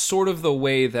 in sort of the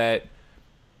way that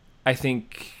I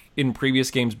think in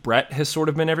previous games Brett has sort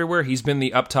of been everywhere. He's been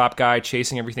the up top guy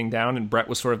chasing everything down, and Brett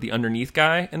was sort of the underneath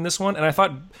guy in this one. And I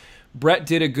thought Brett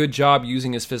did a good job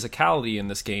using his physicality in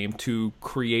this game to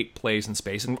create plays in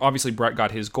space. And obviously Brett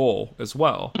got his goal as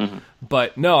well. Mm-hmm.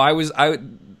 But no,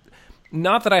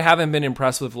 not that I haven't been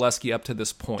impressed with Valesky up to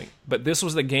this point, but this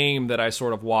was the game that I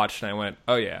sort of watched and I went,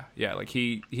 oh yeah, like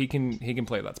he can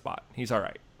play that spot. He's all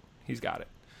right. He's got it.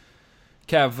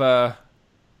 Kev,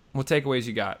 what takeaways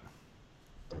you got?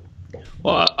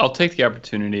 Well, I'll take the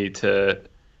opportunity to,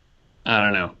 I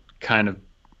don't know, kind of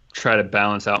try to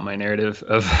balance out my narrative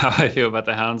of how I feel about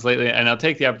the Hounds lately, and I'll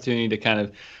take the opportunity to kind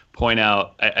of point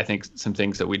out, I think, some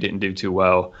things that we didn't do too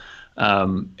well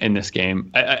in this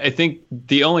game. I think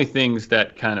the only things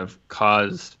that kind of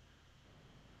caused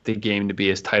the game to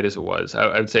be as tight as it was,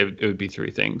 I would say it would be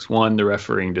three things. One, the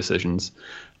refereeing decisions.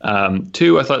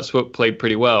 Two, I thought Swope played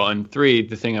pretty well. And three,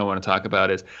 the thing I want to talk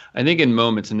about is, I think in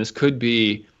moments, and this could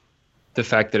be the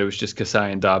fact that it was just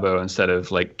Kasai and Dabo instead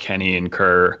of like Kenny and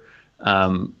Kerr.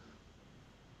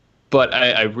 But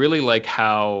I really like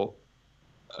how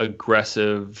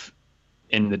aggressive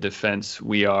in the defense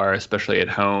we are, especially at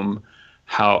home,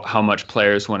 how much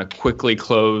players want to quickly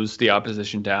close the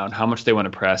opposition down, how much they want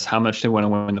to press, how much they want to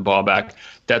win the ball back.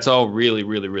 That's all really,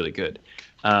 really, really good.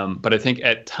 But I think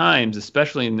at times,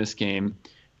 especially in this game,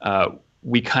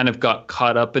 we kind of got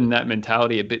caught up in that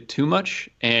mentality a bit too much,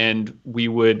 and we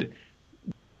wouldn't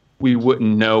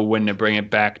know when to bring it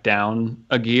back down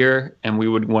a gear, and we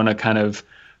would want to kind of,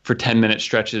 for 10-minute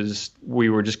stretches, we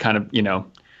were just kind of,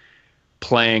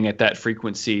 playing at that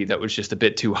frequency that was just a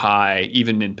bit too high,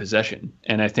 even in possession.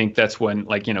 And I think that's when,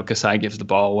 Kasai gives the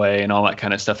ball away and all that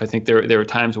kind of stuff. I think there were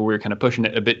times where we were kind of pushing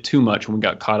it a bit too much when we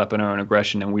got caught up in our own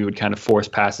aggression, and we would kind of force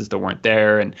passes that weren't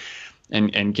there and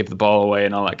give the ball away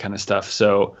and all that kind of stuff.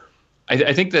 So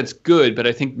I think that's good, but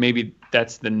I think maybe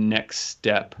that's the next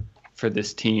step for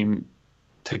this team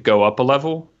to go up a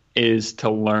level, is to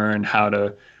learn how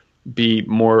to be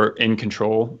more in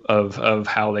control of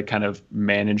how they kind of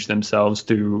manage themselves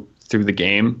through the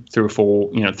game, through a full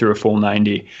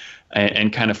 90,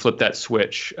 and kind of flip that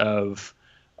switch of,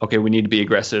 okay, we need to be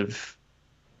aggressive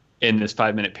in this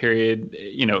 5-minute period,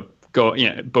 go,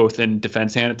 both in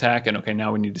defense and attack, and okay,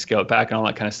 now we need to scale it back and all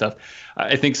that kind of stuff.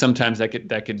 I think sometimes that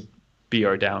could be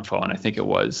our downfall, and I think it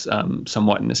was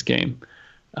somewhat in this game.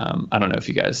 I don't know if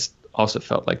you guys also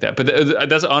felt like that, but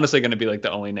that's honestly going to be like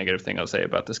the only negative thing I'll say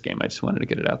about this game. I just wanted to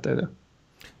get it out there, though.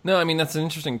 No, I mean, that's an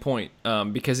interesting point,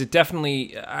 because it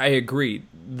definitely, I agree,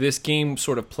 this game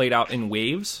sort of played out in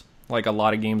waves, like a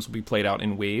lot of games will be played out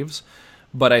in waves,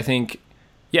 but I think,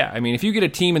 if you get a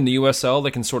team in the USL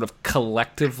that can sort of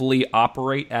collectively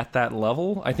operate at that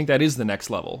level, I think that is the next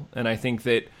level, and I think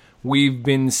that we've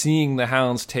been seeing the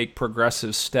Hounds take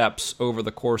progressive steps over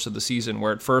the course of the season,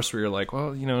 where at first we were like,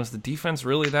 well, is the defense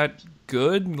really that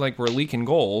good? Like, we're leaking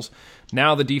goals.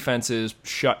 Now the defense is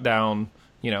shut down,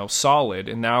 solid,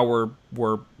 and now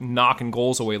we're knocking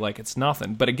goals away like it's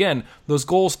nothing. But again, those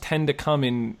goals tend to come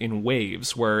in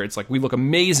waves, where it's like we look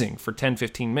amazing for 10,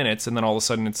 15 minutes, and then all of a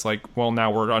sudden it's like, well, now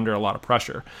we're under a lot of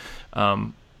pressure. But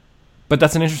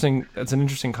that's an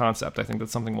interesting concept. I think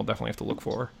that's something we'll definitely have to look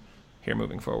for here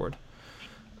moving forward.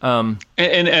 And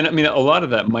I mean, a lot of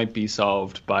that might be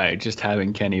solved by just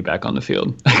having Kenny back on the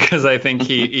field, because I think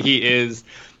he is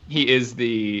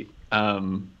the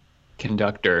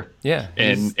conductor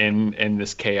in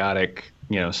this chaotic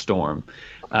storm.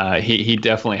 He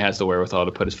definitely has the wherewithal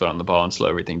to put his foot on the ball and slow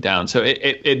everything down. So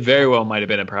it very well might have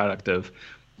been a product of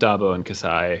Dabo and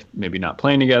Kasai maybe not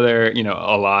playing together,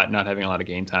 a lot, not having a lot of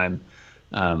game time.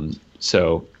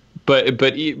 But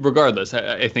regardless,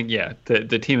 I think,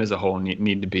 the team as a whole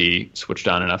need to be switched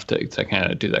on enough to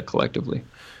kind of do that collectively.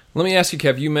 Let me ask you,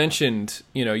 Kev, you mentioned,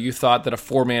 you thought that a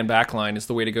 4-man backline is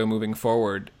the way to go moving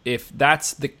forward. If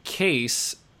that's the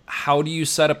case, how do you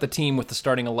set up the team with the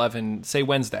starting 11, say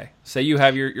Wednesday? Say you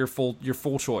have your full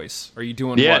choice. Are you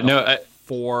doing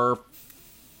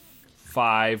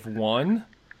 4-5-1?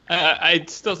 I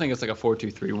still think it's like a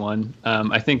 4-2-3-1.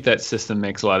 I think that system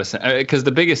makes a lot of sense, because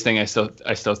the biggest thing I still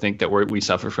think that we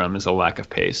suffer from is a lack of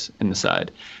pace in the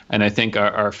side, and I think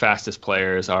our fastest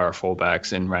players are our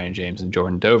fullbacks in Ryan James and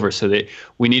Jordan Dover, so that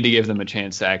we need to give them a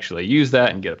chance to actually use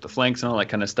that and get up the flanks and all that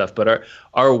kind of stuff. But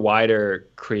our wider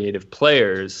creative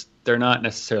players, they're not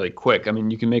necessarily quick. I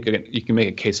mean, you can make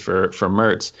a case for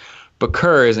Mertz, but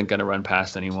Kerr isn't going to run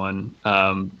past anyone.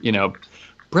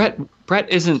 Brett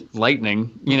isn't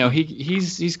lightning.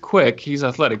 He's quick, he's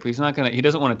athletic, but he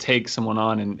doesn't want to take someone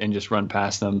on and just run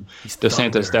past them. Dos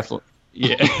Santos definitely.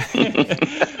 Yeah.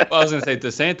 Well, I was going to say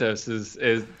Dos Santos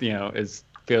is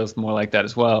feels more like that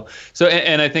as well. So,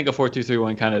 and I think a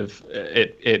 4-2-3-1 kind of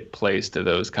it plays to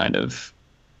those kind of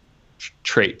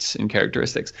traits and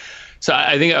characteristics. So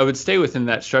I think I would stay within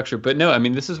that structure. But no, I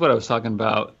mean, this is what I was talking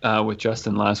about with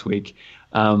Justin last week.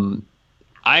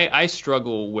 I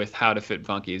struggle with how to fit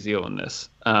Vunky Azil in this.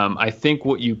 I think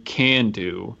what you can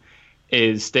do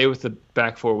is stay with the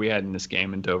back four we had in this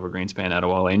game in Dover, Greenspan,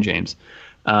 Adewale, and James.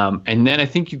 And then I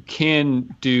think you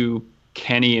can do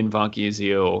Kenny and Vonkie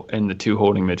Azil and the two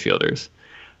holding midfielders.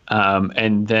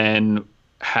 And then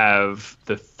have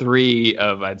the three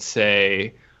of, let's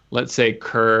say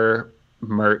Kerr,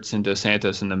 Mertz, and Dos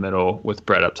Santos in the middle with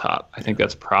Brett up top. I think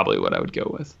that's probably what I would go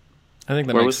with. I think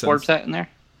that Where makes was sense. Forbes at in there?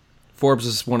 Forbes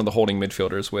is one of the holding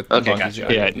midfielders with Okay, Vonkie gotcha.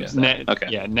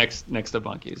 Azil. Next to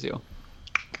Vonkie Azil.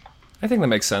 I think that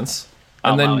makes sense.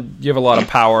 I'll And allow then you have a lot of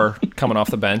power coming off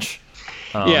the bench.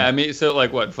 Yeah, I mean, so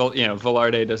like what?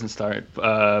 Velarde doesn't start.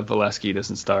 Valesky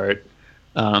doesn't start.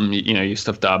 You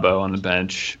still have Dabo on the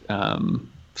bench.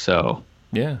 So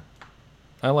Yeah.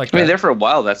 I like I mean, that. there for a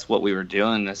while, that's what we were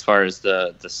doing as far as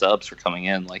the subs were coming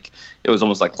in. Like, it was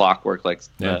almost like clockwork. Like,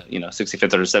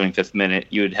 65th or 75th minute,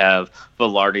 you would have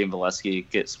Velarde and Valesky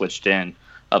get switched in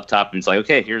up top, and it's like,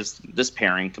 okay, here's this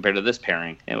pairing compared to this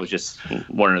pairing. And it was just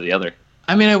one or the other.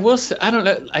 I mean, I will say, I don't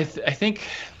know. I think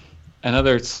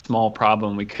another small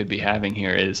problem we could be having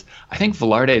here is I think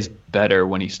Velarde is better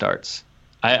when he starts.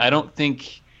 I don't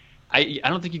think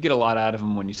you get a lot out of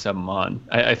him when you sub him on.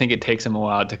 I think it takes him a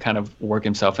while to kind of work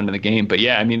himself into the game. But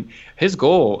yeah, I mean, his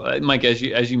goal, Mike, as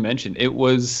you mentioned, it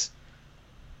was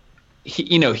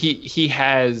he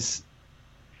has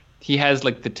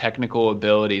like the technical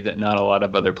ability that not a lot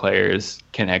of other players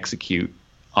can execute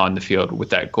on the field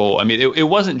with that goal. I mean, it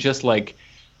wasn't just like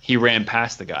he ran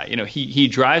past the guy. He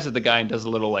drives at the guy and does a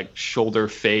little like shoulder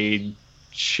fade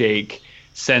shake,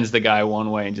 sends the guy one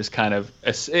way, and just kind of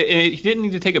he didn't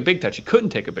need to take a big touch. He couldn't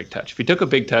take a big touch. If he took a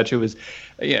big touch, it was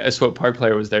a Swope Park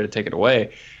player was there to take it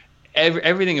away.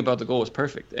 Everything about the goal was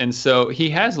perfect, and so he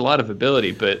has a lot of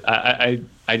ability. But I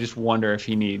just wonder if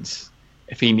he needs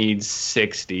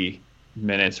 60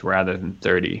 minutes rather than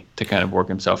 30 to kind of work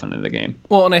himself into the game.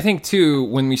 Well, and I think, too,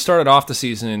 when we started off the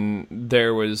season,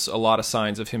 there was a lot of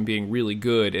signs of him being really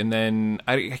good. And then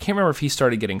I can't remember if he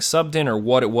started getting subbed in or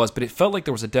what it was, but it felt like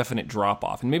there was a definite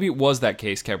drop-off. And maybe it was that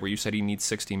case, Kev, where you said he needs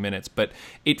 60 minutes. But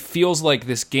it feels like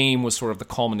this game was sort of the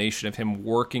culmination of him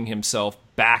working himself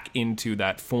back into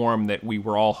that form that we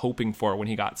were all hoping for when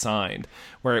he got signed,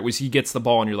 where it was he gets the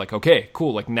ball and you're like, okay,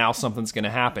 cool, like now something's going to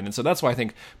happen. And so that's why I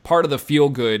think part of the feel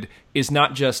good is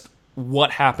not just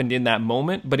what happened in that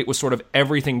moment, but it was sort of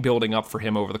everything building up for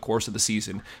him over the course of the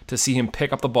season to see him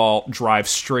pick up the ball, drive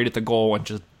straight at the goal, and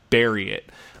just bury it.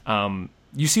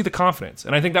 You see the confidence.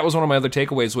 And I think that was one of my other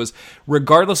takeaways was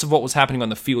regardless of what was happening on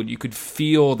the field, you could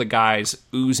feel the guys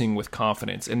oozing with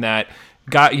confidence in that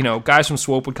guys from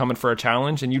Swope would come in for a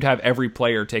challenge and you'd have every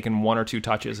player taking one or two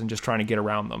touches and just trying to get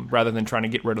around them rather than trying to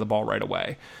get rid of the ball right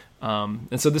away.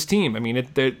 And so this team, I mean,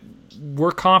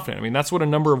 we're confident. I mean, that's what a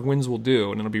number of wins will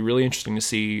do, and it'll be really interesting to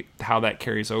see how that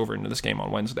carries over into this game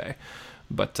on Wednesday.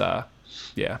 But,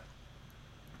 yeah.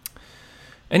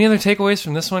 Any other takeaways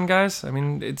from this one, guys? I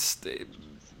mean,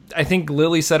 I think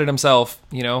Lily said it himself,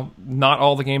 not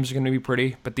all the games are going to be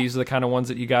pretty, but these are the kind of ones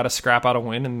that you got to scrap out a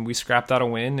win, and we scrapped out a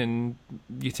win, and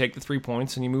you take the 3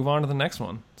 points and you move on to the next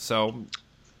one. So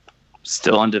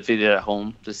Still undefeated at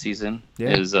home this season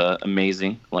is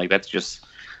amazing. Like, that's just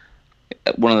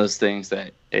one of those things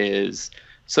that is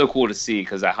so cool to see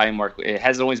because at Highmark, it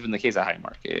hasn't always been the case at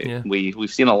Highmark. We've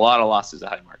seen a lot of losses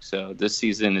at Highmark, so this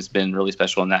season has been really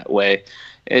special in that way.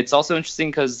 It's also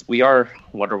interesting because we are,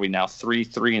 what are we now,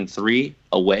 3-3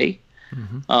 away.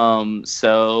 Mm-hmm.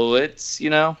 So it's,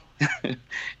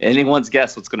 anyone's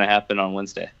guess what's going to happen on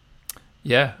Wednesday.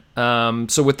 Yeah.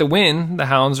 So with the win, the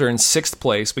Hounds are in 6th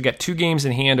place. We got 2 games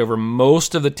in hand over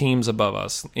most of the teams above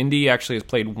us. Indy actually has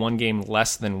played 1 game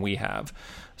less than we have.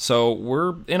 So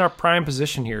we're in our prime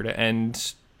position here to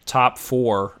end top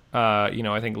 4.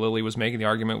 I think Lily was making the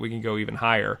argument we can go even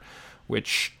higher,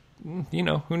 which,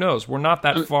 who knows? We're not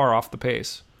that far off the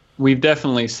pace. We've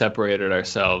definitely separated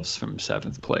ourselves from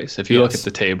 7th place. If you look at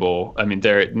the table, I mean,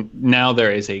 there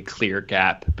is a clear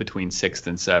gap between 6th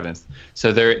and 7th.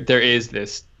 So there is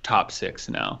this top 6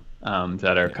 now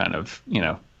that are kind of,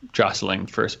 jostling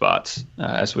for spots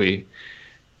as we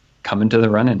come into the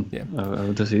run-in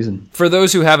of the season. For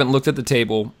those who haven't looked at the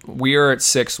table, we are at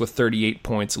 6th with 38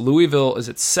 points. Louisville is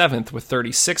at 7th with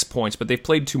 36 points, but they've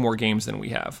played 2 more games than we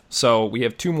have. So we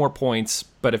have 2 more points,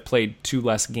 but have played 2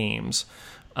 less games.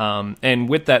 And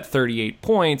with that 38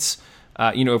 points,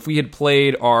 if we had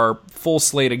played our full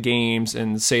slate of games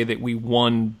and say that we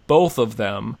won both of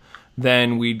them,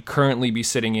 then we'd currently be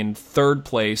sitting in 3rd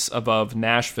place above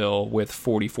Nashville with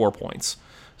 44 points.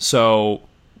 So,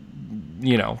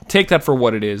 take that for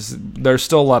what it is. There's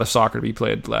still a lot of soccer to be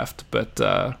played left, but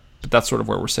that's sort of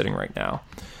where we're sitting right now.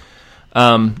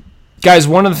 Guys,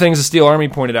 one of the things the Steel Army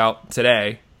pointed out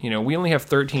today We only have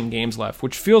 13 games left,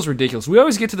 which feels ridiculous. We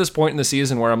always get to this point in the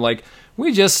season where I'm like,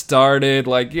 we just started,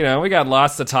 we got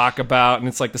lots to talk about, and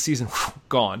it's like the season,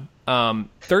 gone.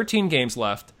 13 games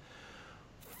left.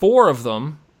 4 of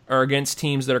them are against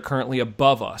teams that are currently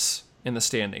above us in the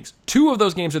standings. 2 of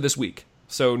those games are this week.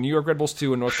 So New York Red Bulls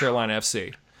 2 and North Carolina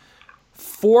FC.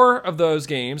 4 of those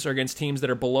games are against teams that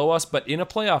are below us but in a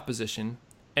playoff position,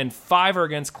 and 5 are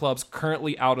against clubs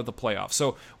currently out of the playoffs.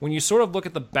 So when you sort of look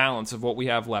at the balance of what we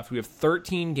have left, we have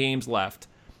 13 games left.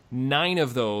 9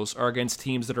 of those are against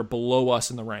teams that are below us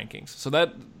in the rankings. So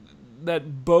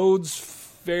that bodes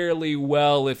fairly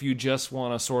well if you just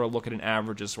want to sort of look at an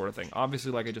averages sort of thing.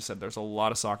 Obviously, like I just said, there's a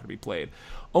lot of soccer to be played.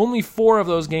 Only 4 of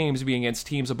those games being against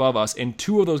teams above us, and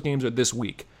 2 of those games are this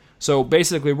week. So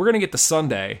basically, we're going to get to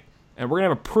Sunday, and we're going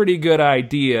to have a pretty good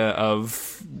idea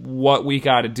of what we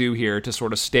got to do here to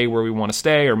sort of stay where we want to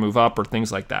stay or move up or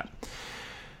things like that.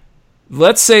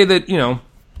 Let's say that,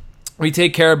 we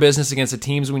take care of business against the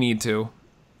teams we need to.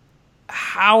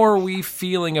 How are we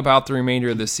feeling about the remainder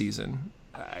of this season?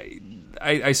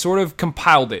 I sort of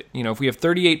compiled it. If we have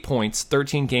 38 points,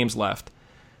 13 games left,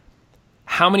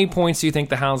 how many points do you think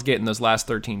the Hounds get in those last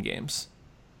 13 games?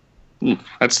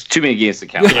 That's too many games to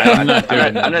count. I'm not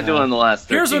doing the last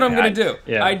 13. Here's what I'm going to do.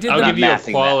 Yeah. I'll give you a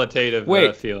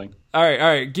qualitative feeling. All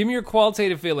right. Give me your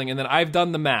qualitative feeling, and then I've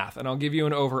done the math, and I'll give you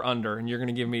an over-under, and you're going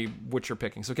to give me what you're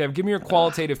picking. So, Kev, give me your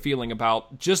qualitative feeling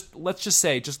about let's just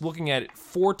say, looking at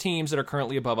 4 teams that are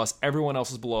currently above us, everyone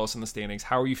else is below us in the standings.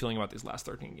 How are you feeling about these last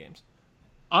 13 games?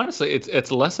 Honestly,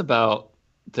 it's less about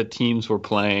the teams we're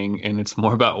playing, and it's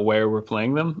more about where we're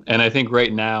playing them. And I think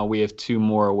right now we have 2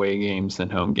 more away games than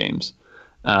home games.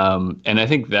 And I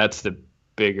think that's the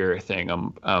bigger thing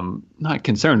I'm not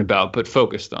concerned about, but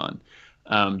focused on.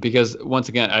 Because once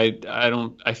again,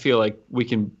 I feel like we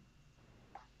can,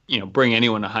 bring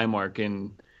anyone to Highmark,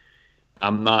 and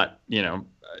I'm not,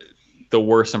 the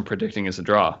worst I'm predicting is a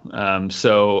draw.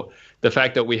 So the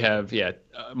fact that we have,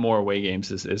 more away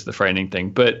games is the frightening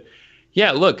thing. But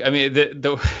yeah, look, I mean,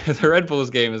 the Red Bulls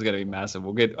game is going to be massive.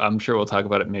 I'm sure we'll talk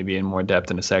about it maybe in more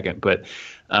depth in a second, but,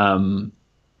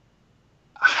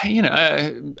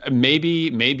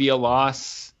 maybe a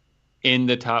loss in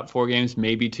the top 4 games,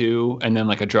 maybe 2, and then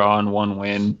like a draw and 1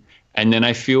 win. And then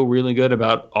I feel really good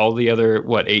about all the other,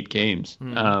 8 games.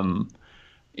 That's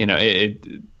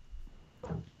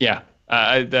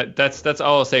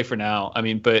all I'll say for now. I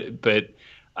mean, but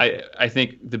I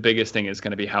think the biggest thing is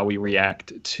going to be how we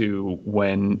react to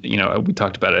when, we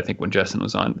talked about it, I think when Justin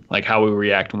was on, like how we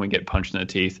react when we get punched in the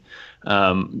teeth.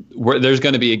 There's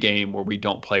going to be a game where we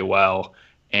don't play well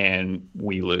and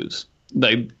we lose.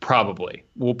 We'll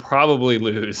probably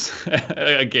lose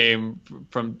a game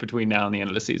from between now and the end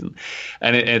of the season.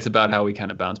 And it's about how we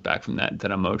kind of bounce back from that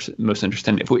I'm most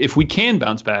interested in. If we can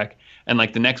bounce back and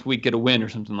like the next week get a win or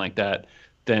something like that,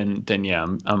 then yeah,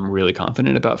 I'm really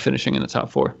confident about finishing in the top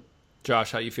 4.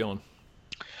 Josh, how you feeling?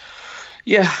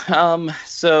 Yeah.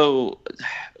 So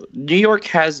New York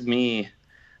has me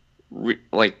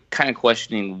kind of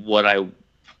questioning what I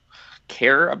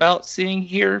care about seeing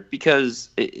here, because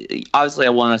obviously I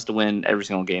want us to win every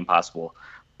single game possible.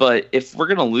 But if we're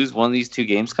going to lose one of these 2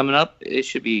 games coming up, it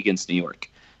should be against New York.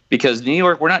 Because New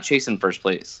York, we're not chasing first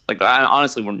place.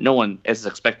 Honestly, no one is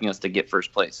expecting us to get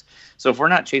first place. So if we're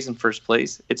not chasing first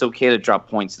place, it's okay to drop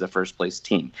points to the first place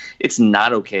team. It's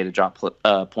not okay to drop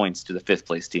points to the 5th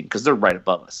place team because they're right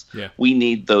above us. Yeah. We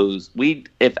need those.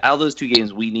 If out of those 2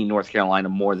 games, we need North Carolina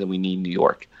more than we need New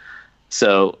York.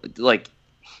 So,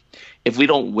 if we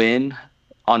don't win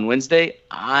on Wednesday,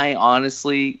 I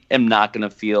honestly am not going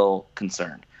to feel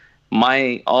concerned.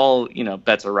 All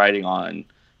bets are riding on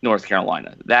North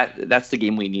Carolina. That's the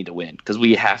game we need to win because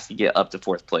we have to get up to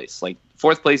 4th place.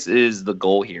 4th place is the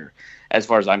goal here, as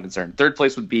far as I'm concerned. 3rd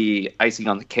place would be icing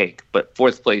on the cake, but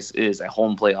 4th place is a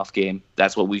home playoff game.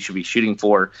 That's what we should be shooting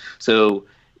for. So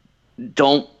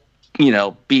don't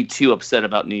be too upset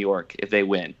about New York if they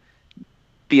win.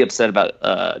 Be upset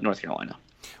about North Carolina.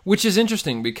 Which is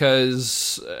interesting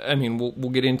because, I mean,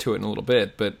 we'll get into it in a little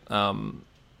bit, but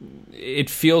it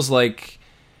feels like,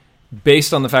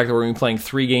 based on the fact that we're going to be playing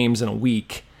 3 games in a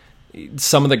week,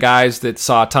 some of the guys that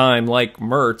saw time, like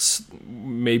Mertz,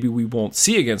 maybe we won't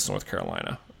see against North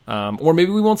Carolina. Or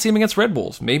maybe we won't see him against Red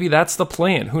Bulls. Maybe that's the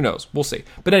plan. Who knows? We'll see.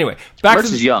 But anyway, Mertz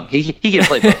is young. He can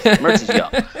play both. Mertz is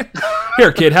young.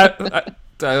 Here, kid,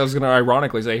 I was going to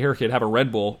ironically say, here, kid, have a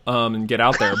Red Bull and get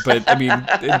out there. But, I mean,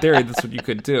 in theory, that's what you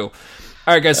could do.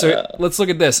 All right, guys, so let's look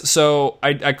at this. So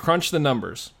I crunched the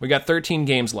numbers. We got 13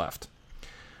 games left.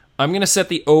 I'm going to set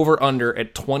the over-under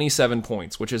at 27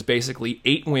 points, which is basically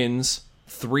 8 wins,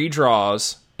 3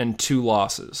 draws, and 2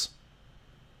 losses.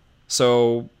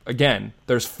 So again,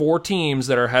 there's 4 teams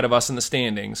that are ahead of us in the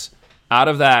standings. Out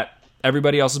of that,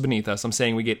 everybody else is beneath us. I'm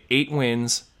saying we get 8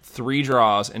 wins, 3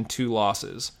 draws, and 2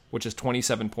 losses, which is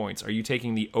 27 points. Are you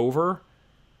taking the over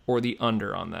or the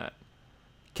under on that?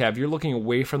 Kev, you're looking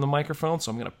away from the microphone,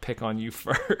 so I'm going to pick on you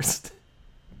first.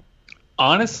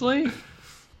 Honestly,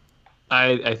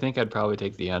 I think I'd probably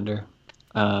take the under.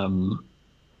 But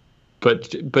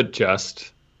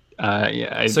just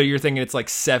yeah. So you're thinking it's like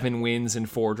 7 wins and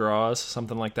 4 draws,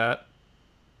 something like that?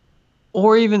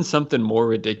 Or even something more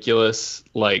ridiculous,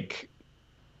 like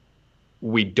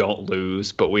we don't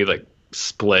lose, but we like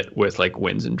split with like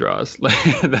wins and draws.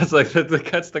 That's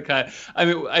the kind. I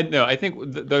mean, I think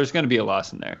there's going to be a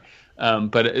loss in there.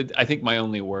 But I think my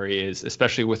only worry is,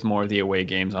 especially with more of the away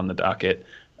games on the docket,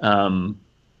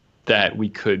 that we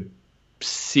could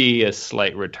see a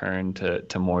slight return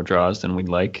to more draws than we'd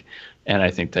like, and I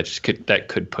think that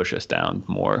could push us down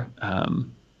more.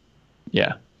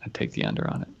 Yeah, I'd take the under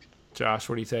on it. Josh,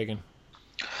 what are you taking?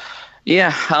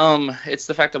 Yeah, it's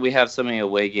the fact that we have so many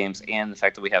away games and the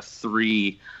fact that we have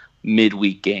 3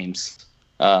 midweek games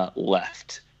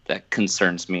left that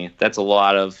concerns me. That's a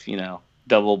lot of,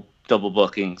 double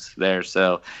bookings there.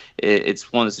 So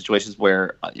it's one of the situations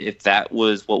where if that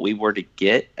was what we were to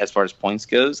get as far as points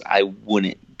goes, I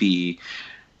wouldn't be,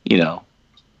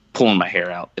 pulling my hair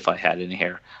out if I had any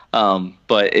hair.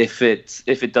 But if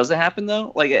it doesn't happen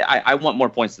though, like I want more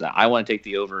points than that. I want to take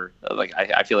the over. Like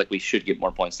I feel like we should get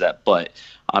more points than that. But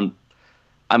I'm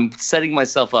setting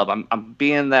myself up. I'm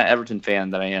being that Everton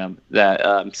fan that I am. That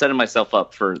I'm setting myself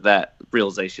up for that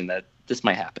realization that this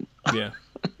might happen. Yeah,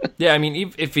 yeah. I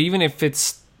mean, even if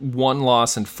it's 1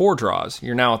 loss and 4 draws,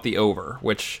 you're now at the over,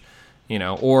 which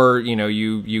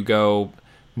you go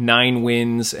 9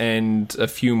 wins and a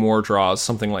few more draws,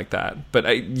 something like that. But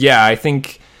I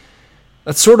think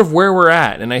that's sort of where we're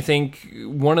at. And I think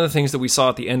one of the things that we saw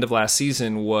at the end of last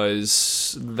season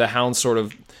was the Hounds sort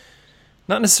of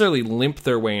not necessarily limp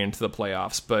their way into the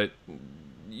playoffs, but,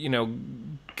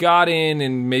 got in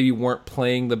and maybe weren't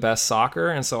playing the best soccer.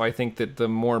 And so I think that the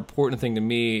more important thing to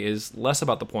me is less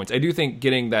about the points. I do think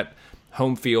getting that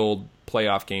home field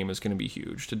playoff game is going to be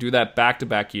huge. To do that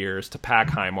back-to-back years, to pack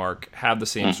Highmark, have the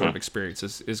same sort of experience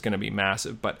is going to be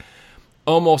massive. But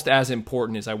almost as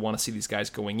important is I want to see these guys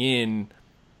going in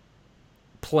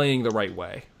playing the right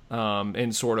way.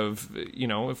 And sort of,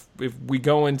 if we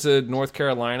go into North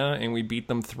Carolina and we beat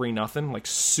them 3-0, like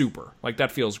super, like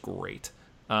that feels great.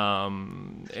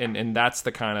 And that's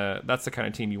the kind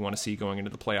of team you want to see going into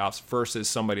the playoffs versus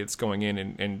somebody that's going in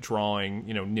and drawing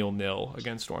 0-0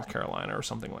 against North Carolina or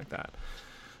something like that.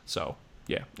 So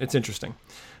yeah, it's interesting.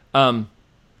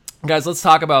 Guys, let's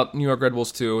talk about New York Red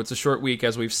Bulls too. It's a short week,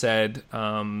 as we've said.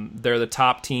 They're the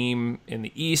top team in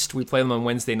the East. We play them on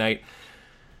Wednesday night.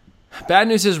 Bad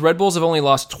news is Red Bulls have only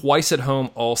lost twice at home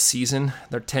all season.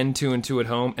 They're 10-2-2 at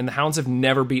home, and the Hounds have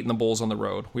never beaten the Bulls on the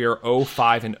road. We are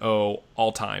 0-5-0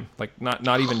 all time, like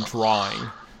not even drawing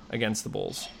against the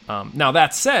Bulls. Now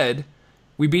that said,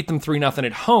 we beat them 3-0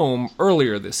 at home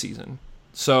earlier this season.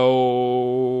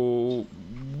 So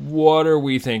what are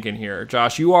we thinking here?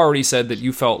 Josh, you already said that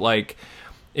you felt like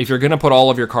if you're going to put all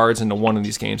of your cards into one of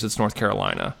these games, it's North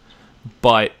Carolina.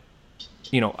 But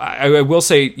I will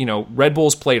say, Red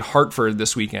Bulls played Hartford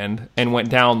this weekend and went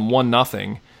down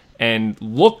 1-0 and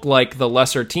looked like the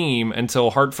lesser team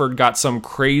until Hartford got some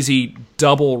crazy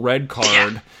double red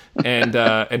card and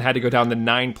had to go down to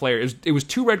 9 players. It was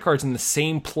 2 red cards in the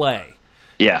same play.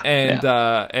 Yeah.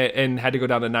 And had to go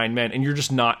down to 9 men. And you're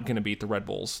just not going to beat the Red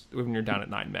Bulls when you're down at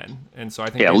 9 men. And so I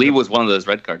think Lee was one of those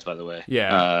red cards, by the way.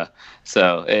 Yeah.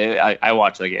 So I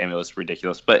watched the game. It was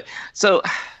ridiculous. But so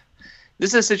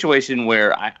this is a situation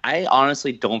where I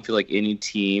honestly don't feel like any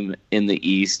team in the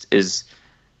East is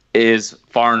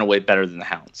far and away better than the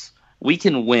Hounds. We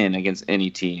can win against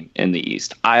any team in the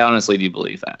East. I honestly do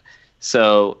believe that.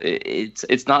 So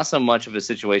it's not so much of a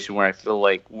situation where I feel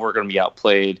like we're going to be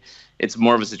outplayed. It's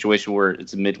more of a situation where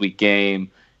it's a midweek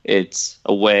game. It's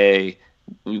away.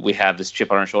 We have this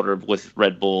chip on our shoulder with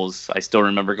Red Bulls. I still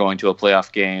remember going to a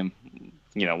playoff game,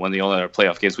 one of the only other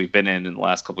playoff games we've been in the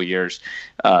last couple of years,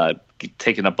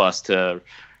 taking a bus to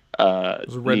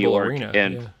New York Arena,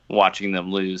 and watching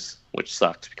them lose, which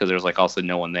sucked because there was also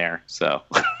no one there. So,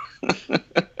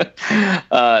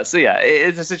 it's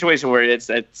a situation where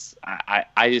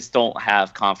I just don't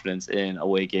have confidence in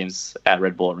away games at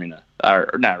Red Bull Arena,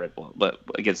 or not Red Bull, but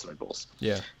against the Red Bulls.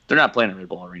 Yeah, they're not playing at Red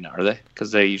Bull Arena, are they?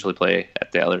 Because they usually play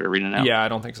at the other arena now. Yeah, I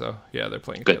don't think so. Yeah, they're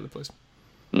playing at the other place.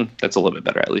 That's a little bit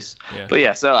better, at least. Yeah. But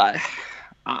yeah, so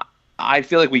I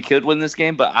feel like we could win this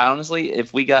game, but honestly,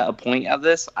 if we got a point out of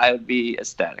this, I would be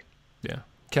ecstatic. Yeah.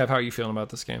 Kev, how are you feeling about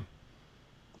this game?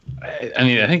 I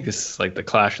mean, I think this is like the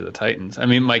clash of the Titans. I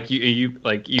mean, Mike, you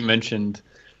mentioned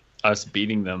us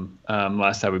beating them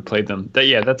last time we played them.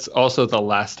 That's also the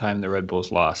last time the Red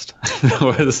Bulls lost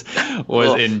was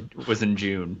in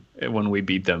June when we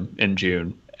beat them in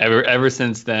June. Ever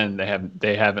since then,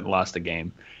 they haven't lost a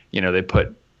game. They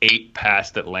put 8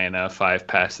 past Atlanta, 5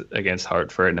 past against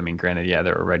Hartford. And I mean, granted,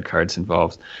 there were red cards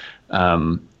involved.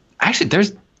 Actually,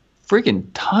 there's freaking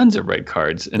tons of red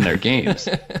cards in their games.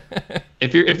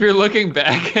 If you're looking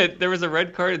back at, there was a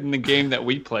red card in the game that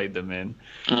we played them in,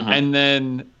 and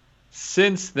then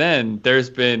since then there's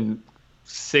been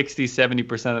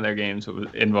 60-70% of their games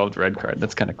involved red card.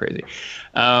 That's kind of crazy.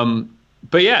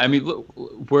 But yeah, I mean, look,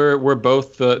 we're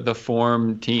both the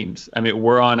form teams. I mean,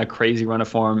 we're on a crazy run of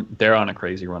form. They're on a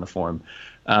crazy run of form.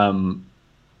 And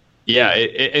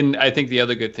I think the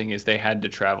other good thing is they had to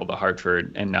travel to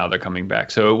Hartford, and now they're coming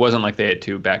back. So it wasn't like they had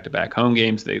 2 back-to-back home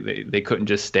games. They couldn't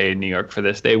just stay in New York for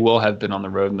this. They will have been on the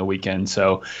road in the weekend.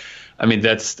 So, I mean,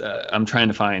 that's I'm trying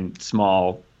to find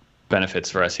small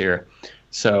benefits for us here.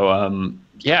 So,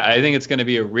 I think it's going to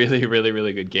be a really, really,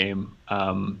 really good game.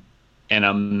 And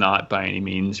I'm not by any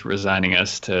means resigning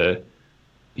us to,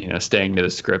 staying to the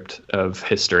script of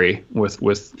history with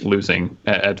losing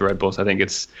at the Red Bulls. I think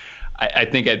I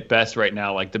think at best right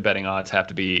now, like the betting odds have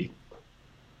to be,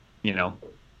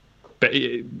 but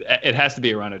it has to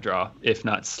be around a draw, if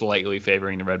not slightly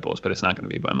favoring the Red Bulls, but it's not going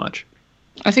to be by much.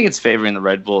 I think it's favoring the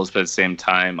Red Bulls, but at the same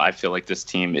time, I feel like this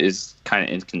team is kind of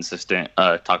inconsistent.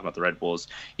 Talking about the Red Bulls,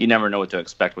 you never know what to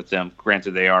expect with them.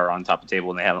 Granted, they are on top of the table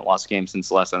and they haven't lost a game since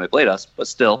the last time they played us, but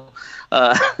still,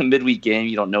 midweek game,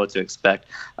 you don't know what to expect.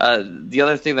 The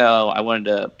other thing that I wanted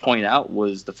to point out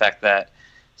was the fact that,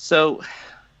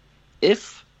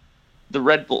 if the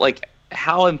Red Bull,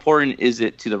 how important is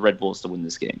it to the Red Bulls to win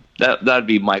this game? That would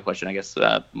be my question, I guess,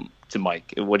 to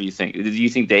Mike. What do you think? Do you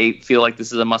think they feel like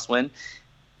this is a must-win?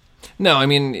 No, I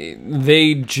mean,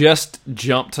 they just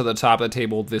jumped to the top of the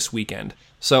table this weekend.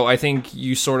 So I think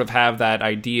you sort of have that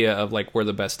idea of, we're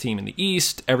the best team in the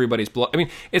East. Everybody's I mean,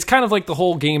 it's kind of like the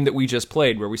whole game that we just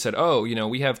played where we said,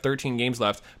 we have 13 games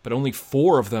left, but only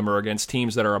 4 of them are against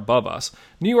teams that are above us.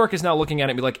 New York is now looking at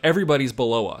it and be like, everybody's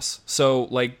below us. So,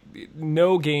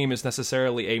 no game is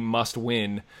necessarily a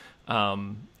must-win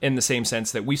in the same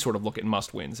sense that we sort of look at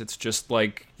must-wins. It's just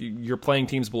like you're playing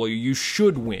teams below you. You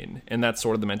should win, and that's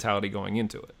sort of the mentality going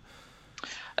into it.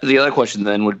 The other question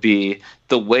then would be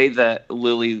the way that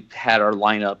Lily had our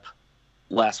lineup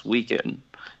last weekend.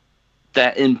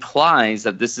 That implies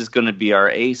that this is going to be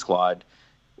our A squad.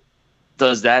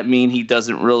 Does that mean he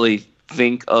doesn't really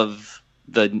think of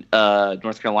the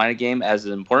North Carolina game as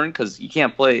important? Because he's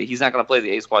not going to play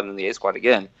the A squad and then the A squad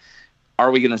again. Are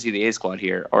we going to see the A squad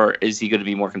here, or is he going to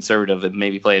be more conservative and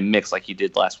maybe play a mix like he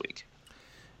did last week?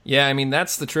 Yeah, I mean,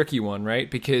 that's the tricky one,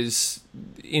 right? Because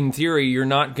in theory, you're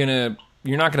not gonna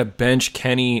bench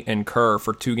Kenny and Kerr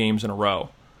for 2 games in a row,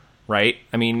 right?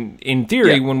 I mean, in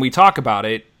theory, when we talk about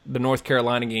it, the North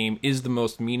Carolina game is the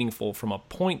most meaningful from a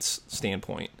points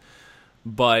standpoint.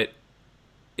 But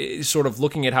sort of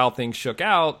looking at how things shook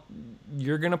out,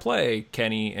 you're going to play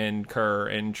Kenny and Kerr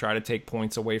and try to take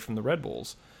points away from the Red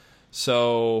Bulls.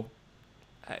 So...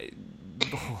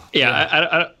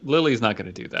 Lily's not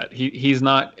going to do that. He's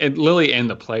not, and Lily and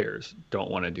the players don't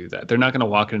want to do that. They're not going to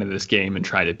walk into this game and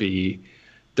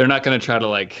they're not going to try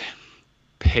to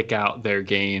pick out their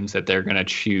games that they're going to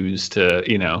choose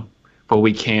to, but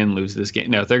we can lose this game.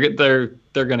 No, they're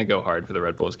going to go hard for the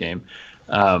Red Bulls game.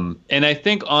 And I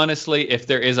think honestly, if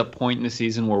there is a point in the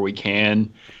season where we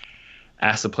can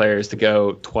ask the players to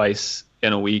go twice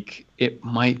in a week, it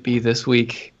might be this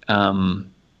week.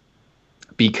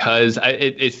 Because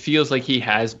it feels like he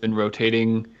has been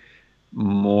rotating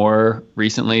more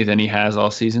recently than he has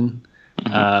all season.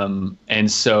 Mm-hmm.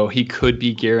 And so he could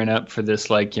be gearing up for this,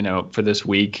 for this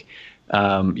week.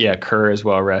 Kerr is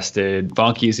well rested.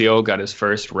 Bonkizio got his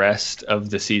first rest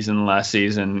of the season last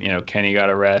season. Kenny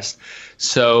got a rest.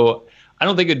 So I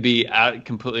don't think it'd be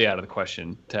completely out of the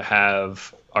question to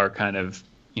have our kind of,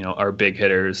 our big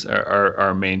hitters,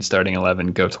 our main starting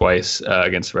 11 go twice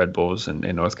against Red Bulls in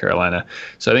North Carolina.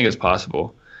 So I think it's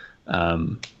possible.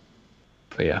 But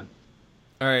yeah.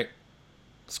 All right.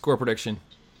 Score prediction.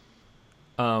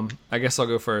 I guess I'll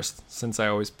go first since I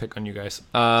always pick on you guys.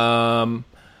 Oh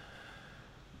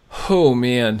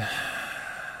man.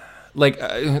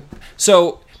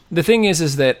 So the thing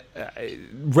is that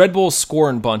Red Bulls score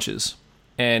in bunches.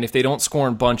 And if they don't score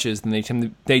in bunches, then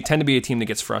they tend to be a team that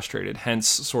gets frustrated, hence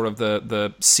sort of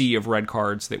the sea of red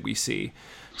cards that we see.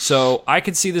 So I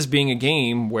could see this being a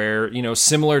game where,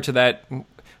 similar to that,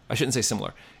 I shouldn't say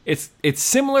similar. it's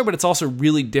similar, but it's also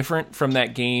really different from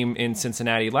that game in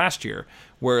Cincinnati last year,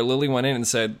 where Lilly went in and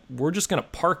said, "We're just going to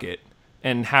park it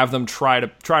and have them try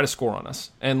to score on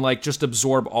us, and like just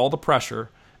absorb all the pressure."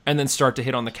 And then start to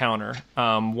hit on the counter.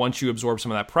 Once you absorb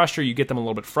some of that pressure, you get them a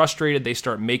little bit frustrated. They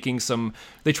start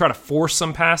they try to force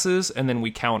some passes, and then we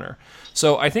counter.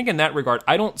 So I think in that regard,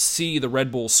 I don't see the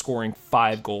Red Bulls scoring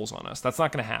 5 goals on us. That's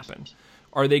not going to happen.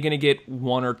 Are they going to get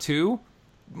 1 or 2?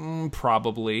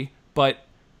 Probably. But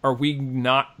are we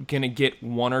not going to get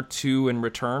 1 or 2 in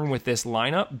return with this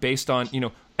lineup based on,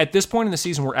 at this point in the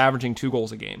season, we're averaging 2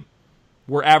 goals a game.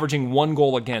 We're averaging 1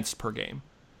 goal against per game.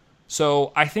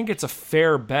 So I think it's a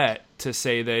fair bet to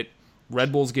say that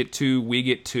Red Bulls get 2, we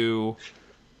get 2,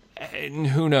 and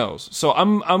who knows? So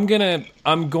I'm going.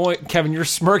 Kevin, you're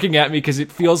smirking at me because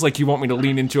it feels like you want me to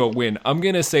lean into a win. I'm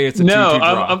gonna say it's a 2-2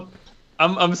 draw.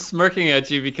 I'm smirking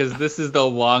at you because this is the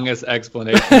longest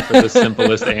explanation for the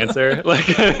simplest answer. Like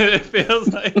it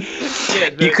feels like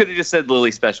you could have just said Lilly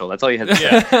special. That's all you had to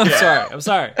say. I'm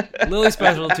sorry. Lilly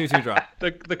special 2-2 draw.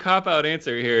 The cop out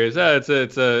answer here is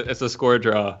it's a score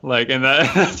draw. Like and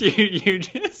that you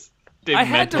just did I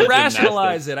had to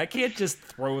rationalize gymnastics. it. I can't just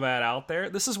throw that out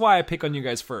there. This is why I pick on you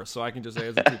guys first, so I can just say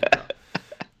it's a 2-2 draw.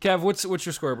 Kev, what's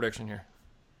your score prediction here?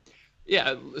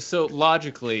 Yeah, so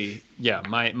logically,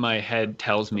 my head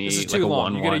tells me This is like too a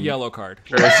long. 1-1. You get a yellow card.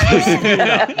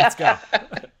 Let's go.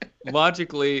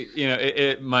 Logically,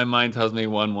 my mind tells me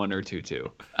 1-1 or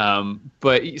 2-2.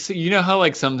 But so you know how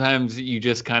like sometimes you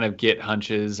just kind of get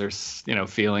hunches or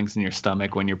feelings in your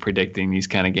stomach when you're predicting these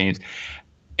kind of games.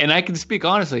 And I can speak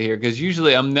honestly here because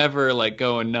usually I'm never like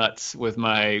going nuts with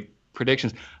my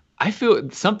predictions. I feel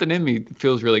something in me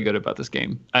feels really good about this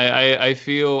game. I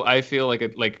feel like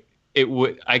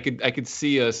I could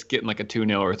see us getting like a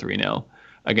 2-0 or 3-0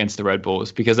 against the Red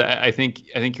Bulls because I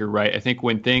think you're right. I think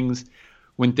when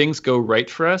things go right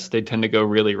for us, they tend to go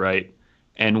really right,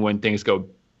 and when things go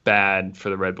bad for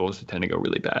the Red Bulls, they tend to go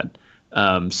really bad.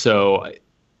 So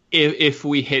if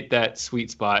we hit that sweet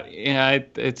spot, I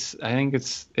think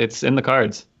it's in the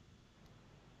cards.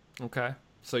 Okay,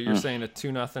 so you're saying a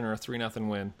 2-0 or a 3-0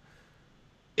 win.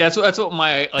 Yeah, that's what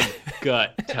my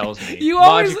gut tells me.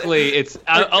 Logically, it's.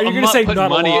 Are you going to say not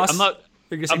money. a loss?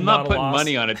 I'm not putting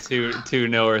money on a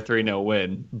 2-0 or 3-0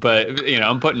 win, but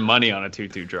I'm putting money on a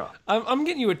 2-2 draw. I'm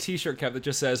getting you a T-shirt, Kev, that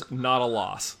just says "not a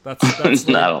loss." That's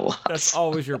not a loss. That's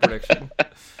always your prediction.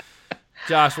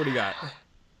 Josh, what do you got?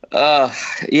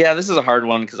 Yeah, this is a hard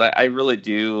one because I really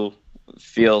do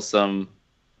feel some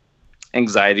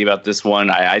anxiety about this one.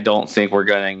 I don't think we're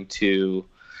going to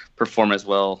perform as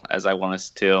well as I want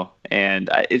us to, and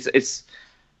it's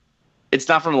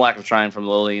not from a lack of trying from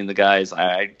Lilly and the guys.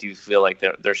 I do feel like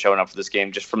they're showing up for this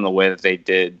game just from the way that they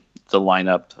did the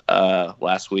lineup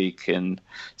last week, and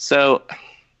so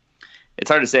it's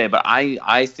hard to say. But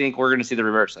I think we're going to see the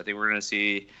reverse. I think we're going to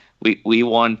see we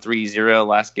won 3-0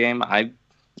 last game. I'm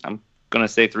going to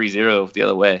say 3-0 the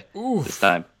other way this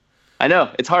time. I know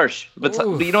it's harsh, but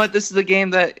you know what? This is a game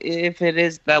that if it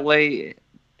is that way,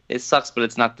 it sucks, but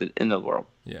it's not the end of the world.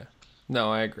 Yeah. No,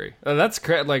 I agree. That's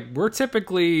correct. Like we're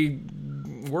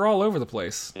all over the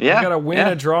place. Yeah. We got a win,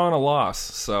 a draw, and a loss.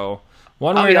 So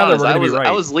one way or another, we're going to be right.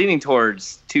 I was leaning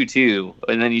towards 2-2,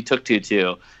 and then you took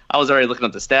 2-2. I was already looking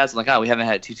at the stats. I'm like, we haven't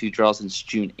had a 2-2 draw since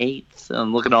June 8th.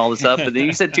 I'm looking at all this up, and then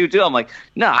you said 2-2. I'm like,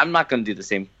 no, I'm not going to do the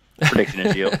same prediction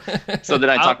as you. So then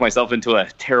I talked myself into a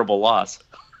terrible loss.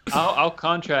 I'll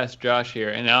contrast Josh here,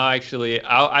 and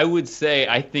I would say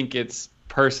I think it's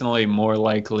personally more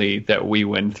likely that we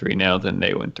win 3-0 than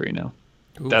they win 3-0.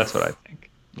 That's what I think.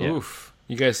 Yeah. Oof.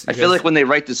 You guys, I feel like when they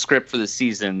write the script for the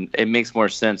season, it makes more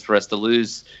sense for us to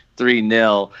lose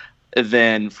 3-0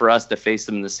 than for us to face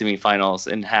them in the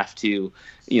semifinals and have to,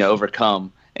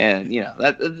 overcome. And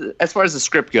that as far as the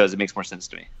script goes, it makes more sense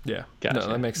to me. Yeah, gotcha. No,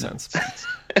 that makes sense.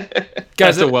 Guys,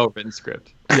 That's a well-written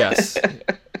script. Yes.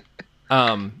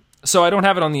 So I don't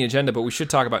have it on the agenda, but we should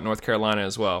talk about North Carolina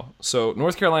as well. So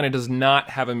North Carolina does not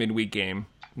have a midweek game.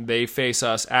 They face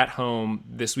us at home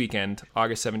this weekend,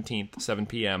 August 17th, 7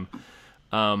 p.m.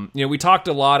 We talked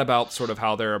a lot about sort of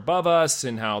how they're above us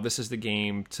and how this is the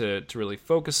game to really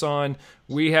focus on.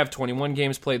 We have 21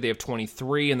 games played. They have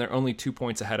 23, and they're only 2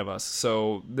 points ahead of us.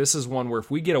 So this is one where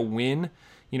if we get a win,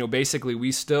 basically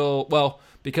we still,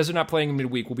 because they're not playing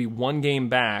midweek, we'll be 1 game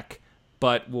back.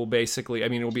 But it'll be a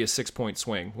 6-point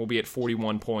swing. We'll be at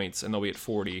 41 points, and they'll be at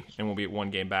 40, and we'll be at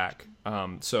 1 game back.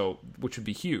 Which would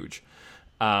be huge.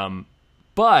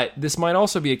 But this might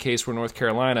also be a case where North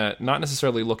Carolina, not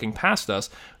necessarily looking past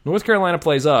us, North Carolina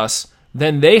plays us,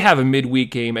 then they have a midweek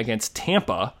game against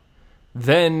Tampa,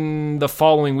 Then the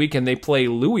following weekend, they play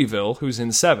Louisville, who's in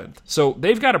 7th. So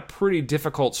they've got a pretty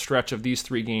difficult stretch of these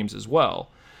 3 games as well.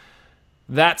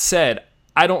 That said,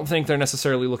 I don't think they're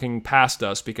necessarily looking past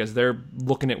us because they're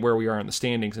looking at where we are in the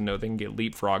standings and know they can get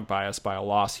leapfrogged by us by a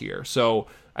loss here. So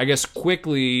I guess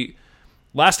quickly,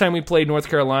 last time we played North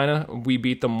Carolina, we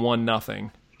beat them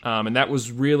 1-0. And that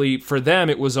was really, for them,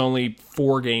 it was only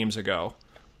 4 games ago.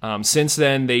 Since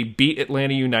then, they beat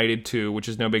Atlanta United 2, which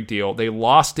is no big deal. They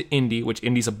lost to Indy, which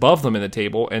Indy's above them in the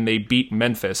table, and they beat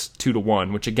Memphis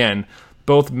 2-1, which again,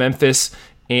 both Memphis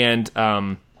and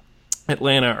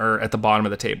Atlanta are at the bottom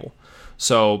of the table.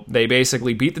 So they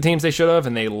basically beat the teams they should have,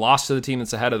 and they lost to the team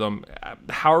that's ahead of them.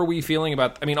 How are we feeling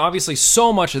about? I mean, obviously,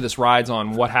 so much of this rides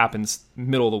on what happens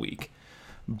middle of the week.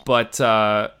 But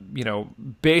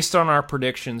based on our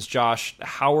predictions, Josh,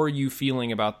 how are you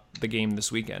feeling about the game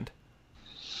this weekend?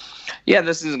 Yeah,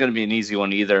 this isn't going to be an easy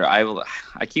one either. I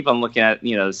keep on looking at,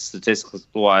 statistics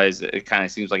wise, it kind of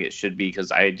seems like it should be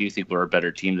because I do think we're a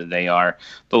better team than they are.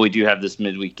 But we do have this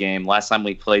midweek game. Last time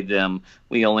we played them,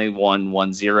 we only won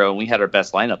 1-0, and we had our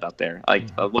best lineup out there.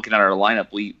 Looking at our lineup,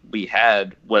 we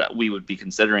had what we would be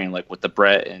considering, like with the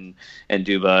Brett and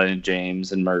Duba and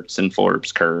James and Mertz and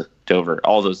Forbes, Kerr, Dover,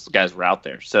 all those guys were out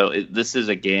there. So this is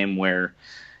a game where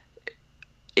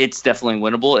it's definitely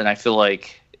winnable, and I feel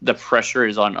like the pressure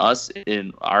is on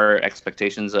in our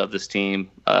expectations of this team,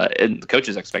 and the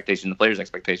coach's expectations, the players'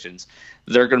 expectations.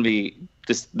 They're going to be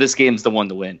this game's the one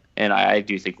to win, and I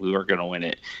do think we are going to win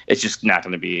it. It's just not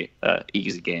going to be an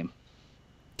easy game.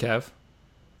 Kev?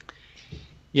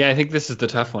 Yeah, I think this is the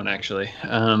tough one, actually.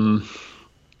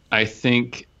 I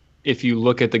think if you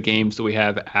look at the games that we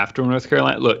have after North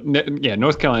Carolina,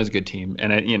 North Carolina is a good team,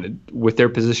 and with their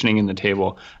positioning in the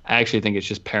table, I actually think it's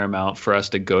just paramount for us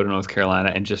to go to North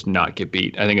Carolina and just not get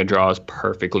beat. I think a draw is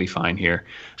perfectly fine here.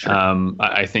 Sure.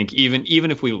 I think even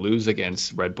if we lose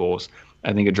against Red Bulls,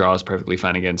 I think a draw is perfectly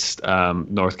fine against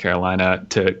North Carolina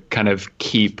to kind of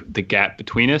keep the gap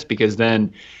between us, because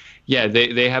then, yeah,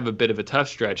 they have a bit of a tough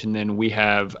stretch, and then we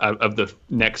have of the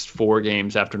next 4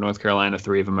 games after North Carolina,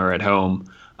 3 of them are at home.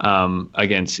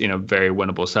 Against very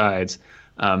winnable sides,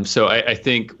 so I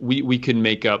think we can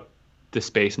make up the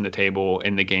space in the table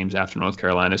in the games after North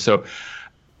Carolina. So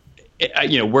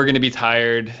we're going to be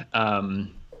tired. It'll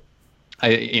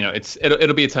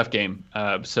be a tough game.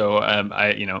 As long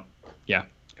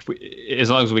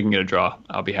as we can get a draw,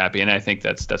 I'll be happy, and I think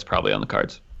that's probably on the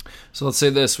cards. So let's say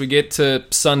this: we get to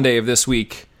Sunday of this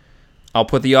week. I'll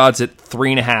put the odds at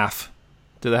 3.5.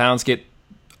 Do the Hounds get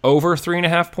over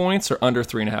 3.5 points or under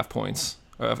 3.5 points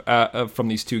from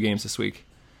these 2 games this week?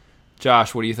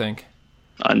 Josh, what do you think?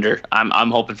 Under. I'm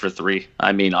hoping for 3.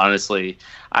 I mean, honestly,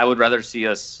 I would rather see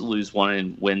us lose one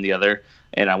and win the other,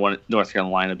 and I want North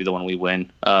Carolina to be the one we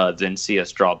win than see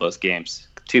us draw both games.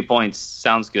 2 points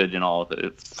sounds good and all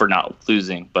for not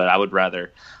losing, but I would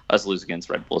rather us lose against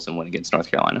Red Bulls and win against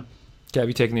North Carolina. Have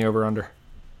you taken the over/under?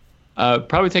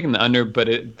 Probably taking the under, but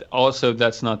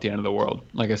that's not the end of the world.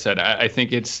 Like I said, I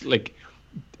think it's like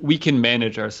we can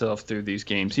manage ourselves through these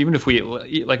games, even if we,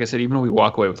 like I said, even if we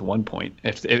walk away with 1 point.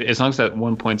 If as long as that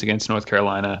 1 point's against North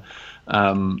Carolina,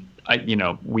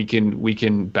 we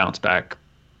can bounce back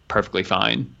perfectly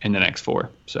fine in the next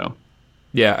 4. So.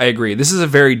 Yeah, I agree. This is a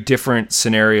very different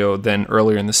scenario than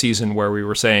earlier in the season where we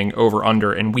were saying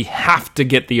over/under, and we have to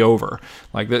get the over.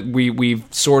 Like that, we've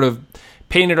sort of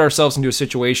painted ourselves into a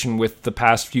situation with the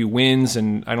past few wins,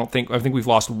 and I think we've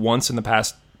lost once in the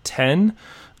past 10.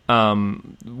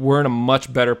 We're in a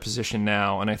much better position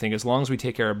now, and I think as long as we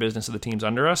take care of business of the teams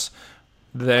under us,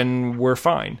 then we're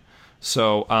fine.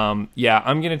 So, I'm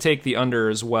going to take the under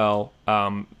as well.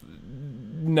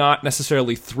 Not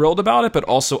necessarily thrilled about it, but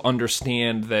also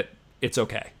understand that it's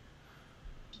okay.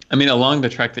 I mean, along the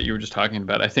track that you were just talking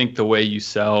about, I think the way you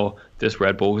sell this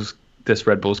Red Bulls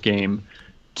game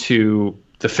to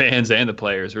the fans and the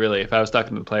players, really, if I was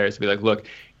talking to the players, to be like, look,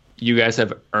 you guys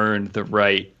have earned the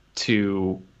right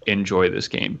to enjoy this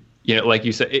game. Like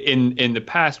you said, in the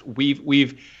past,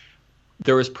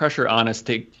 there was pressure on us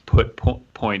to put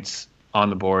points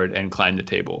on the board and climb the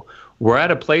table. We're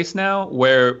at a place now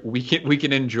where we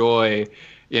can enjoy,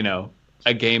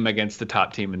 a game against the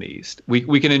top team in the East.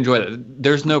 We can enjoy that.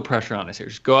 There's no pressure on us here.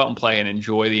 Just go out and play and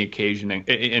enjoy the occasion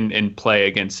and play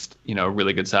against a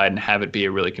really good side and have it be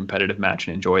a really competitive match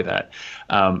and enjoy that.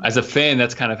 As a fan,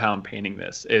 that's kind of how I'm painting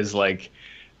this. Is like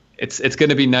it's going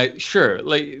to be nice. Sure,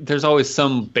 like there's always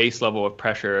some base level of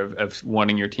pressure of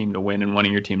wanting your team to win and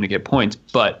wanting your team to get points,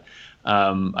 but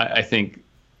I think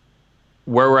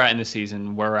where we're at in the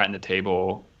season, where we're at in the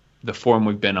table, the form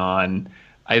we've been on,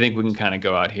 I think we can kind of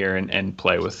go out here and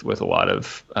play with a lot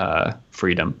of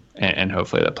freedom, and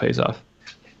hopefully that plays off.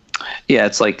 Yeah,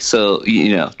 it's like, so,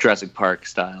 Jurassic Park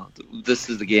style. This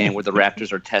is the game where the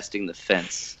Raptors are testing the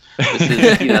fence. This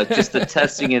is, just the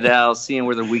testing it out, seeing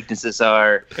where their weaknesses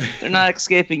are. They're not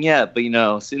escaping yet, but,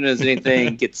 as soon as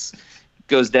anything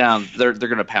goes down, they're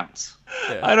going to pounce.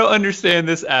 Yeah. I don't understand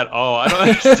this at all. I don't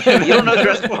understand. You don't know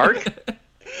Jurassic Park?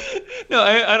 No,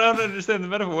 I don't understand the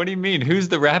metaphor. What do you mean? Who's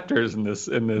the Raptors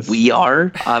in this? We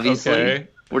are, obviously. Okay.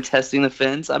 We're testing the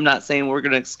fence. I'm not saying we're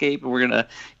going to escape and we're going to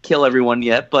kill everyone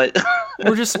yet, but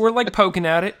we're like poking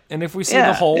at it, and if we see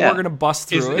the hole, we're going to bust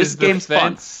through it. Is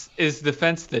the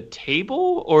fence the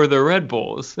table or the Red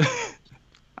Bulls?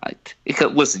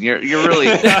 Listen, you're really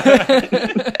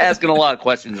asking a lot of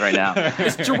questions right now.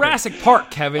 It's Jurassic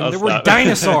Park, Kevin. There were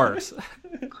dinosaurs.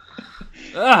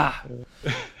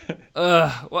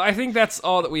 Well, I think that's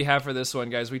all that we have for this one,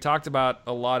 guys. We talked about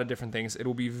a lot of different things. It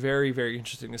will be very, very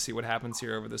interesting to see what happens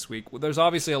here over this week. There's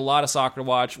obviously a lot of soccer to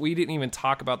watch. We didn't even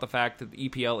talk about the fact that the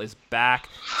EPL is back.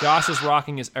 Josh is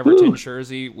rocking his Everton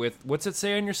jersey with, what's it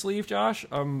say on your sleeve, Josh?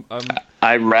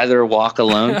 I'd rather walk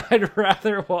alone. I'd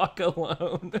rather walk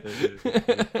alone.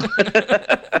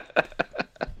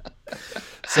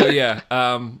 So yeah,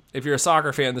 if you're a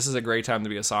soccer fan, this is a great time to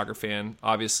be a soccer fan.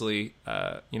 Obviously,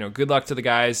 good luck to the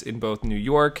guys in both New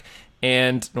York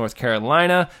and North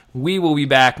Carolina. We will be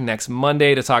back next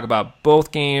Monday to talk about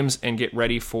both games and get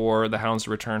ready for the Hounds to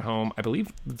return home. I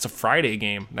believe it's a Friday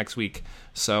game next week.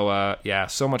 So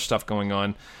so much stuff going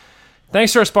on.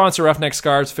 Thanks to our sponsor, Roughneck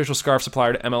Scarves, official scarf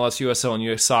supplier to MLS, USL, and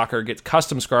US Soccer. Get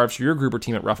custom scarves for your group or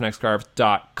team at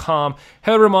roughneckscarves.com.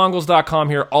 Head over to mongols.com,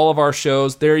 hear all of our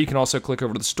shows. There you can also click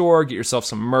over to the store, get yourself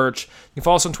some merch. You can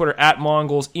follow us on Twitter at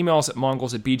Mongols. Email us at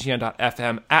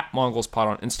mongols@bgn.fm, at mongols.pod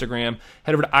on Instagram.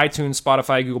 Head over to iTunes,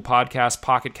 Spotify, Google Podcasts,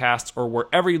 Pocket Casts, or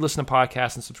wherever you listen to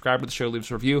podcasts, and subscribe to the show. Leave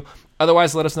us a review.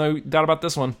 Otherwise, let us know you thought about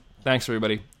this one. Thanks,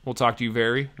 everybody. We'll talk to you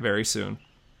very, very soon.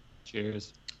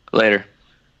 Cheers. Later.